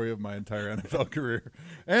best story of my entire NFL career.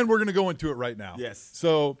 And we're going to go into it right now. Yes.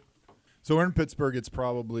 So we're in Pittsburgh. It's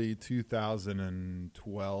probably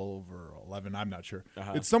 2012 or 11. I'm not sure.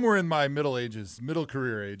 It's somewhere in my middle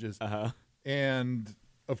career ages. And,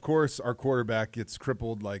 of course, our quarterback gets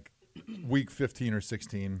crippled like week 15 or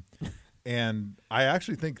 16. And I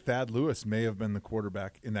actually think Thad Lewis may have been the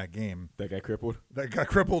quarterback in that game. That got crippled? That got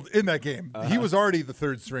crippled in that game. He was already the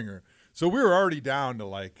third stringer. So we were already down to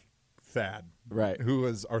like Thad, right? Who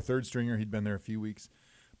was our third stringer. He'd been there a few weeks.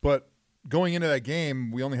 But going into that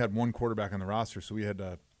game, we only had one quarterback on the roster, so we had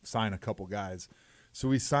to sign a couple guys. So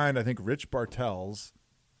we signed, I think, Rich Bartels,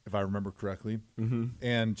 if I remember correctly,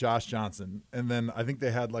 and Josh Johnson. And then I think they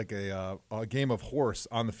had like a game of horse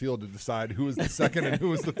on the field to decide who was the second and who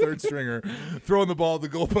was the third stringer, throwing the ball at the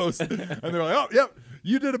goalpost. And they're like, oh, yep,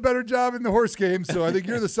 You did a better job in the horse game, so I think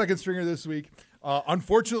you're the second stringer this week.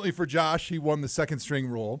 Unfortunately for Josh, he won the second string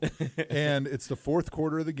role, and it's the fourth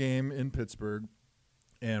quarter of the game in Pittsburgh,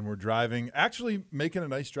 and we're driving, actually making a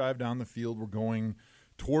nice drive down the field. We're going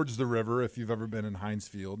towards the river, if you've ever been in Heinz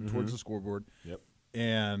Field, towards the scoreboard. Yep.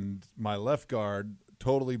 And my left guard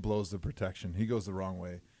totally blows the protection. He goes the wrong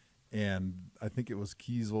way, and I think it was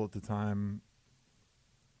Kiesel at the time,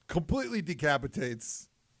 completely decapitates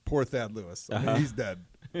poor Thad Lewis. I mean, he's dead.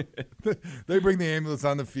 They bring the ambulance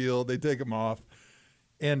on the field. They take him off.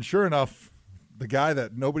 And sure enough, the guy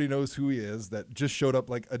that nobody knows who he is, that just showed up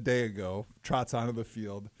like a day ago, trots onto the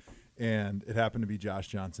field, and it happened to be Josh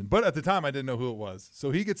Johnson. But at the time, I didn't know who it was.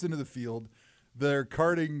 So he gets into the field. They're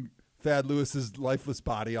carting Thad Lewis's lifeless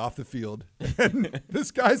body off the field. And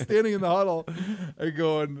this guy's standing in the huddle and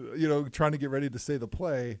going, trying to get ready to say the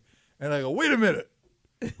play. And I go, wait a minute.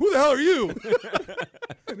 Who the hell are you?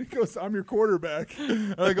 And he goes, I'm your quarterback.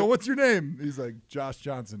 And I go, what's your name? He's like, Josh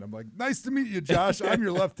Johnson. I'm like, nice to meet you, Josh. I'm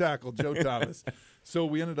your left tackle, Joe Thomas. So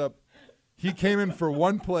we ended up, he came in for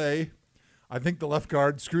one play. I think the left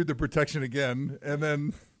guard screwed the protection again. And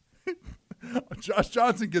then Josh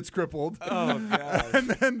Johnson gets crippled. Oh, God. And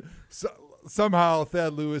then somehow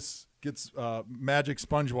Thad Lewis gets magic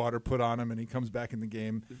sponge water put on him, and he comes back in the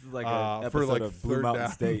game. This is like an episode of Blue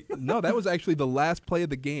Mountain State. No, that was actually the last play of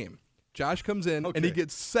the game. Josh comes in, and he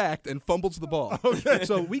gets sacked and fumbles the ball. Okay.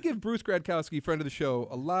 So we give Bruce Gradkowski, friend of the show,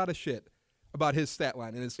 a lot of shit about his stat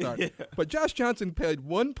line and his start. Yeah. But Josh Johnson played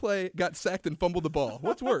one play, got sacked, and fumbled the ball.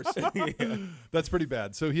 What's worse? Yeah. That's pretty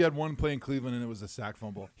bad. So he had one play in Cleveland, and it was a sack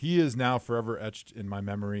fumble. He is now forever etched in my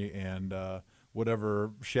memory and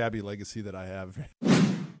whatever shabby legacy that I have.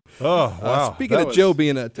 Oh, wow. Speaking of Joe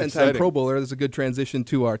being a 10-time Pro Bowler, this is a good transition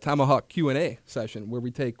to our ThomaHawk Q&A session where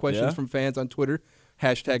we take questions from fans on Twitter.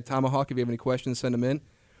 #ThomaHawk. If you have any questions, send them in.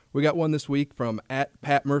 We got one this week from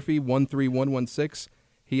 @PatMurphy13116.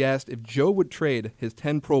 He asked if Joe would trade his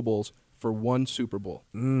 10 Pro Bowls for one Super Bowl.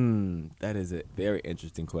 That is a very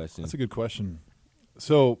interesting question. That's a good question.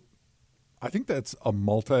 So I think that's a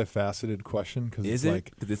multifaceted question. Is it?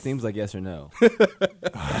 Because it seems like yes or no.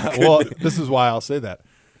 Well, this is why I'll say that.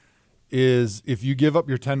 Is if you give up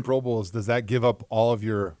your 10 Pro Bowls, does that give up all of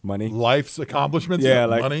your money, life's accomplishments? Yeah,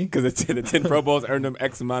 like money? Because the 10 Pro Bowls earned them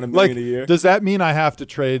X amount of million a year. Does that mean I have to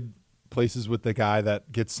trade places with the guy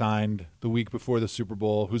that gets signed the week before the Super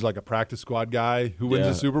Bowl, who's like a practice squad guy who wins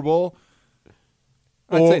the Super Bowl?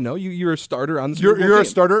 I'd say no. You're a starter on the Super Bowl You're team. a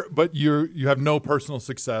starter, but you have no personal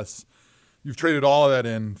success. You've traded all of that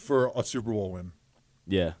in for a Super Bowl win.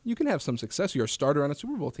 Yeah, you can have some success. You're a starter on a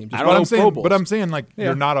Super Bowl team. But I'm saying like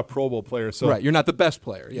you're not a Pro Bowl player, so right. You're not the best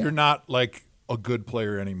player. Yeah. You're not like a good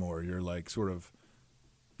player anymore. You're like sort of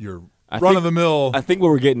run of the mill. I think what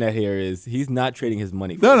we're getting at here is he's not trading his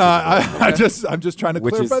money. No, I'm just trying to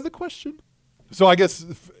clarify the question. So I guess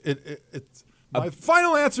it's my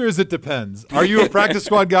final answer is it depends. Are you a practice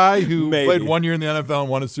squad guy who played 1 year in the NFL and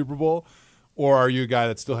won a Super Bowl, or are you a guy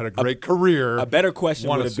that still had a great career? A better question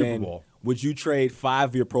would have been: Bowl? Would you trade 5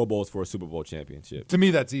 of your Pro Bowls for a Super Bowl championship? To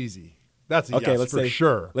me, that's easy. That's a yes, let's for say,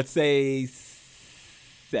 sure. Let's say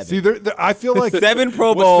 7. See, I feel like 7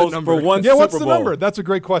 Pro Bowls for one Super Bowl. Yeah, what's the number? That's a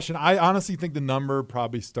great question. I honestly think the number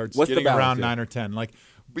probably starts getting around 9 or 10.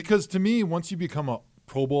 Because to me, once you become a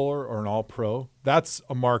Pro Bowler or an All-Pro, that's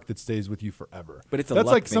a mark that stays with you forever. But it's a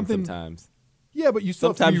luck thing sometimes. Yeah, but you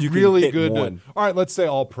still have to be really good. All right, let's say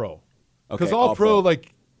All-Pro. Because All-Pro,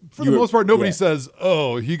 for the most part, nobody says,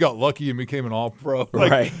 "Oh, he got lucky and became an All-Pro."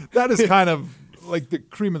 Right. That is kind of like the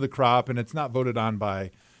cream of the crop, and it's not voted on by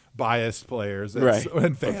biased players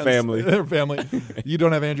and fans. Family. You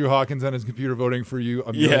don't have Andrew Hawkins on his computer voting for you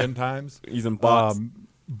a million times. He's in box.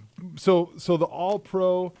 So the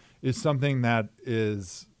All-Pro is something that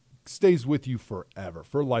stays with you forever,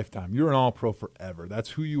 for a lifetime. You're an All-Pro forever. That's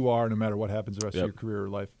who you are, no matter what happens the rest of your career or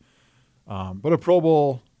life. But a Pro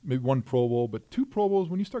Bowl. Maybe 1 Pro Bowl, but 2 Pro Bowls,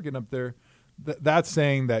 when you start getting up there, that's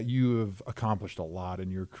saying that you have accomplished a lot in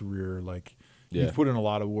your career. You've put in a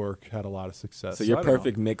lot of work, had a lot of success. So your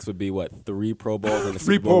perfect mix would be what? 3 Pro Bowls and a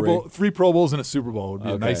Super Bowl ring? 3 Pro Bowls and a Super Bowl would be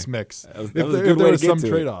a nice mix. If there was some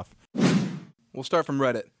trade-off. We'll start from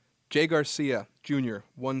Reddit. Jay Garcia Jr.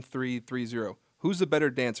 1330. Who's the better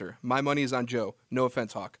dancer? My money is on Joe. No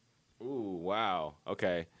offense, Hawk. Ooh, wow.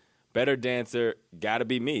 Okay. Better dancer, gotta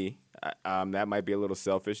be me. That might be a little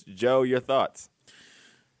selfish. Joe, your thoughts?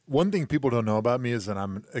 One thing people don't know about me is that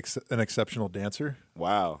I'm an exceptional dancer.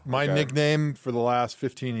 Wow. My nickname for the last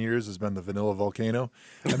 15 years has been the Vanilla Volcano.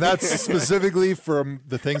 And that's specifically from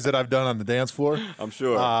the things that I've done on the dance floor. I'm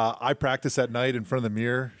sure. I practice at night in front of the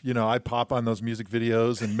mirror. I pop on those music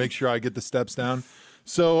videos and make sure I get the steps down.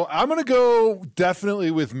 So I'm going to go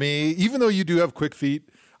definitely with me. Even though you do have quick feet,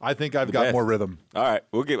 I think I've got more rhythm. All right,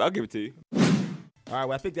 I'll give it to you. All right,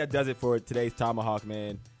 well, I think that does it for today's ThomaHawk,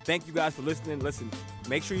 man. Thank you guys for listening. Listen,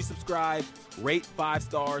 make sure you subscribe, rate 5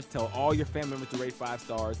 stars, tell all your family members to rate 5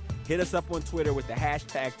 stars. Hit us up on Twitter with the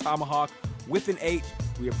hashtag ThomaHawk with an H.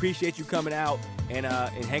 We appreciate you coming out and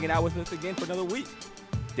hanging out with us again for another week.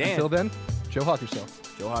 Dan. Until then, Joe Hawk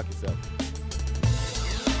yourself. Joe Hawk yourself.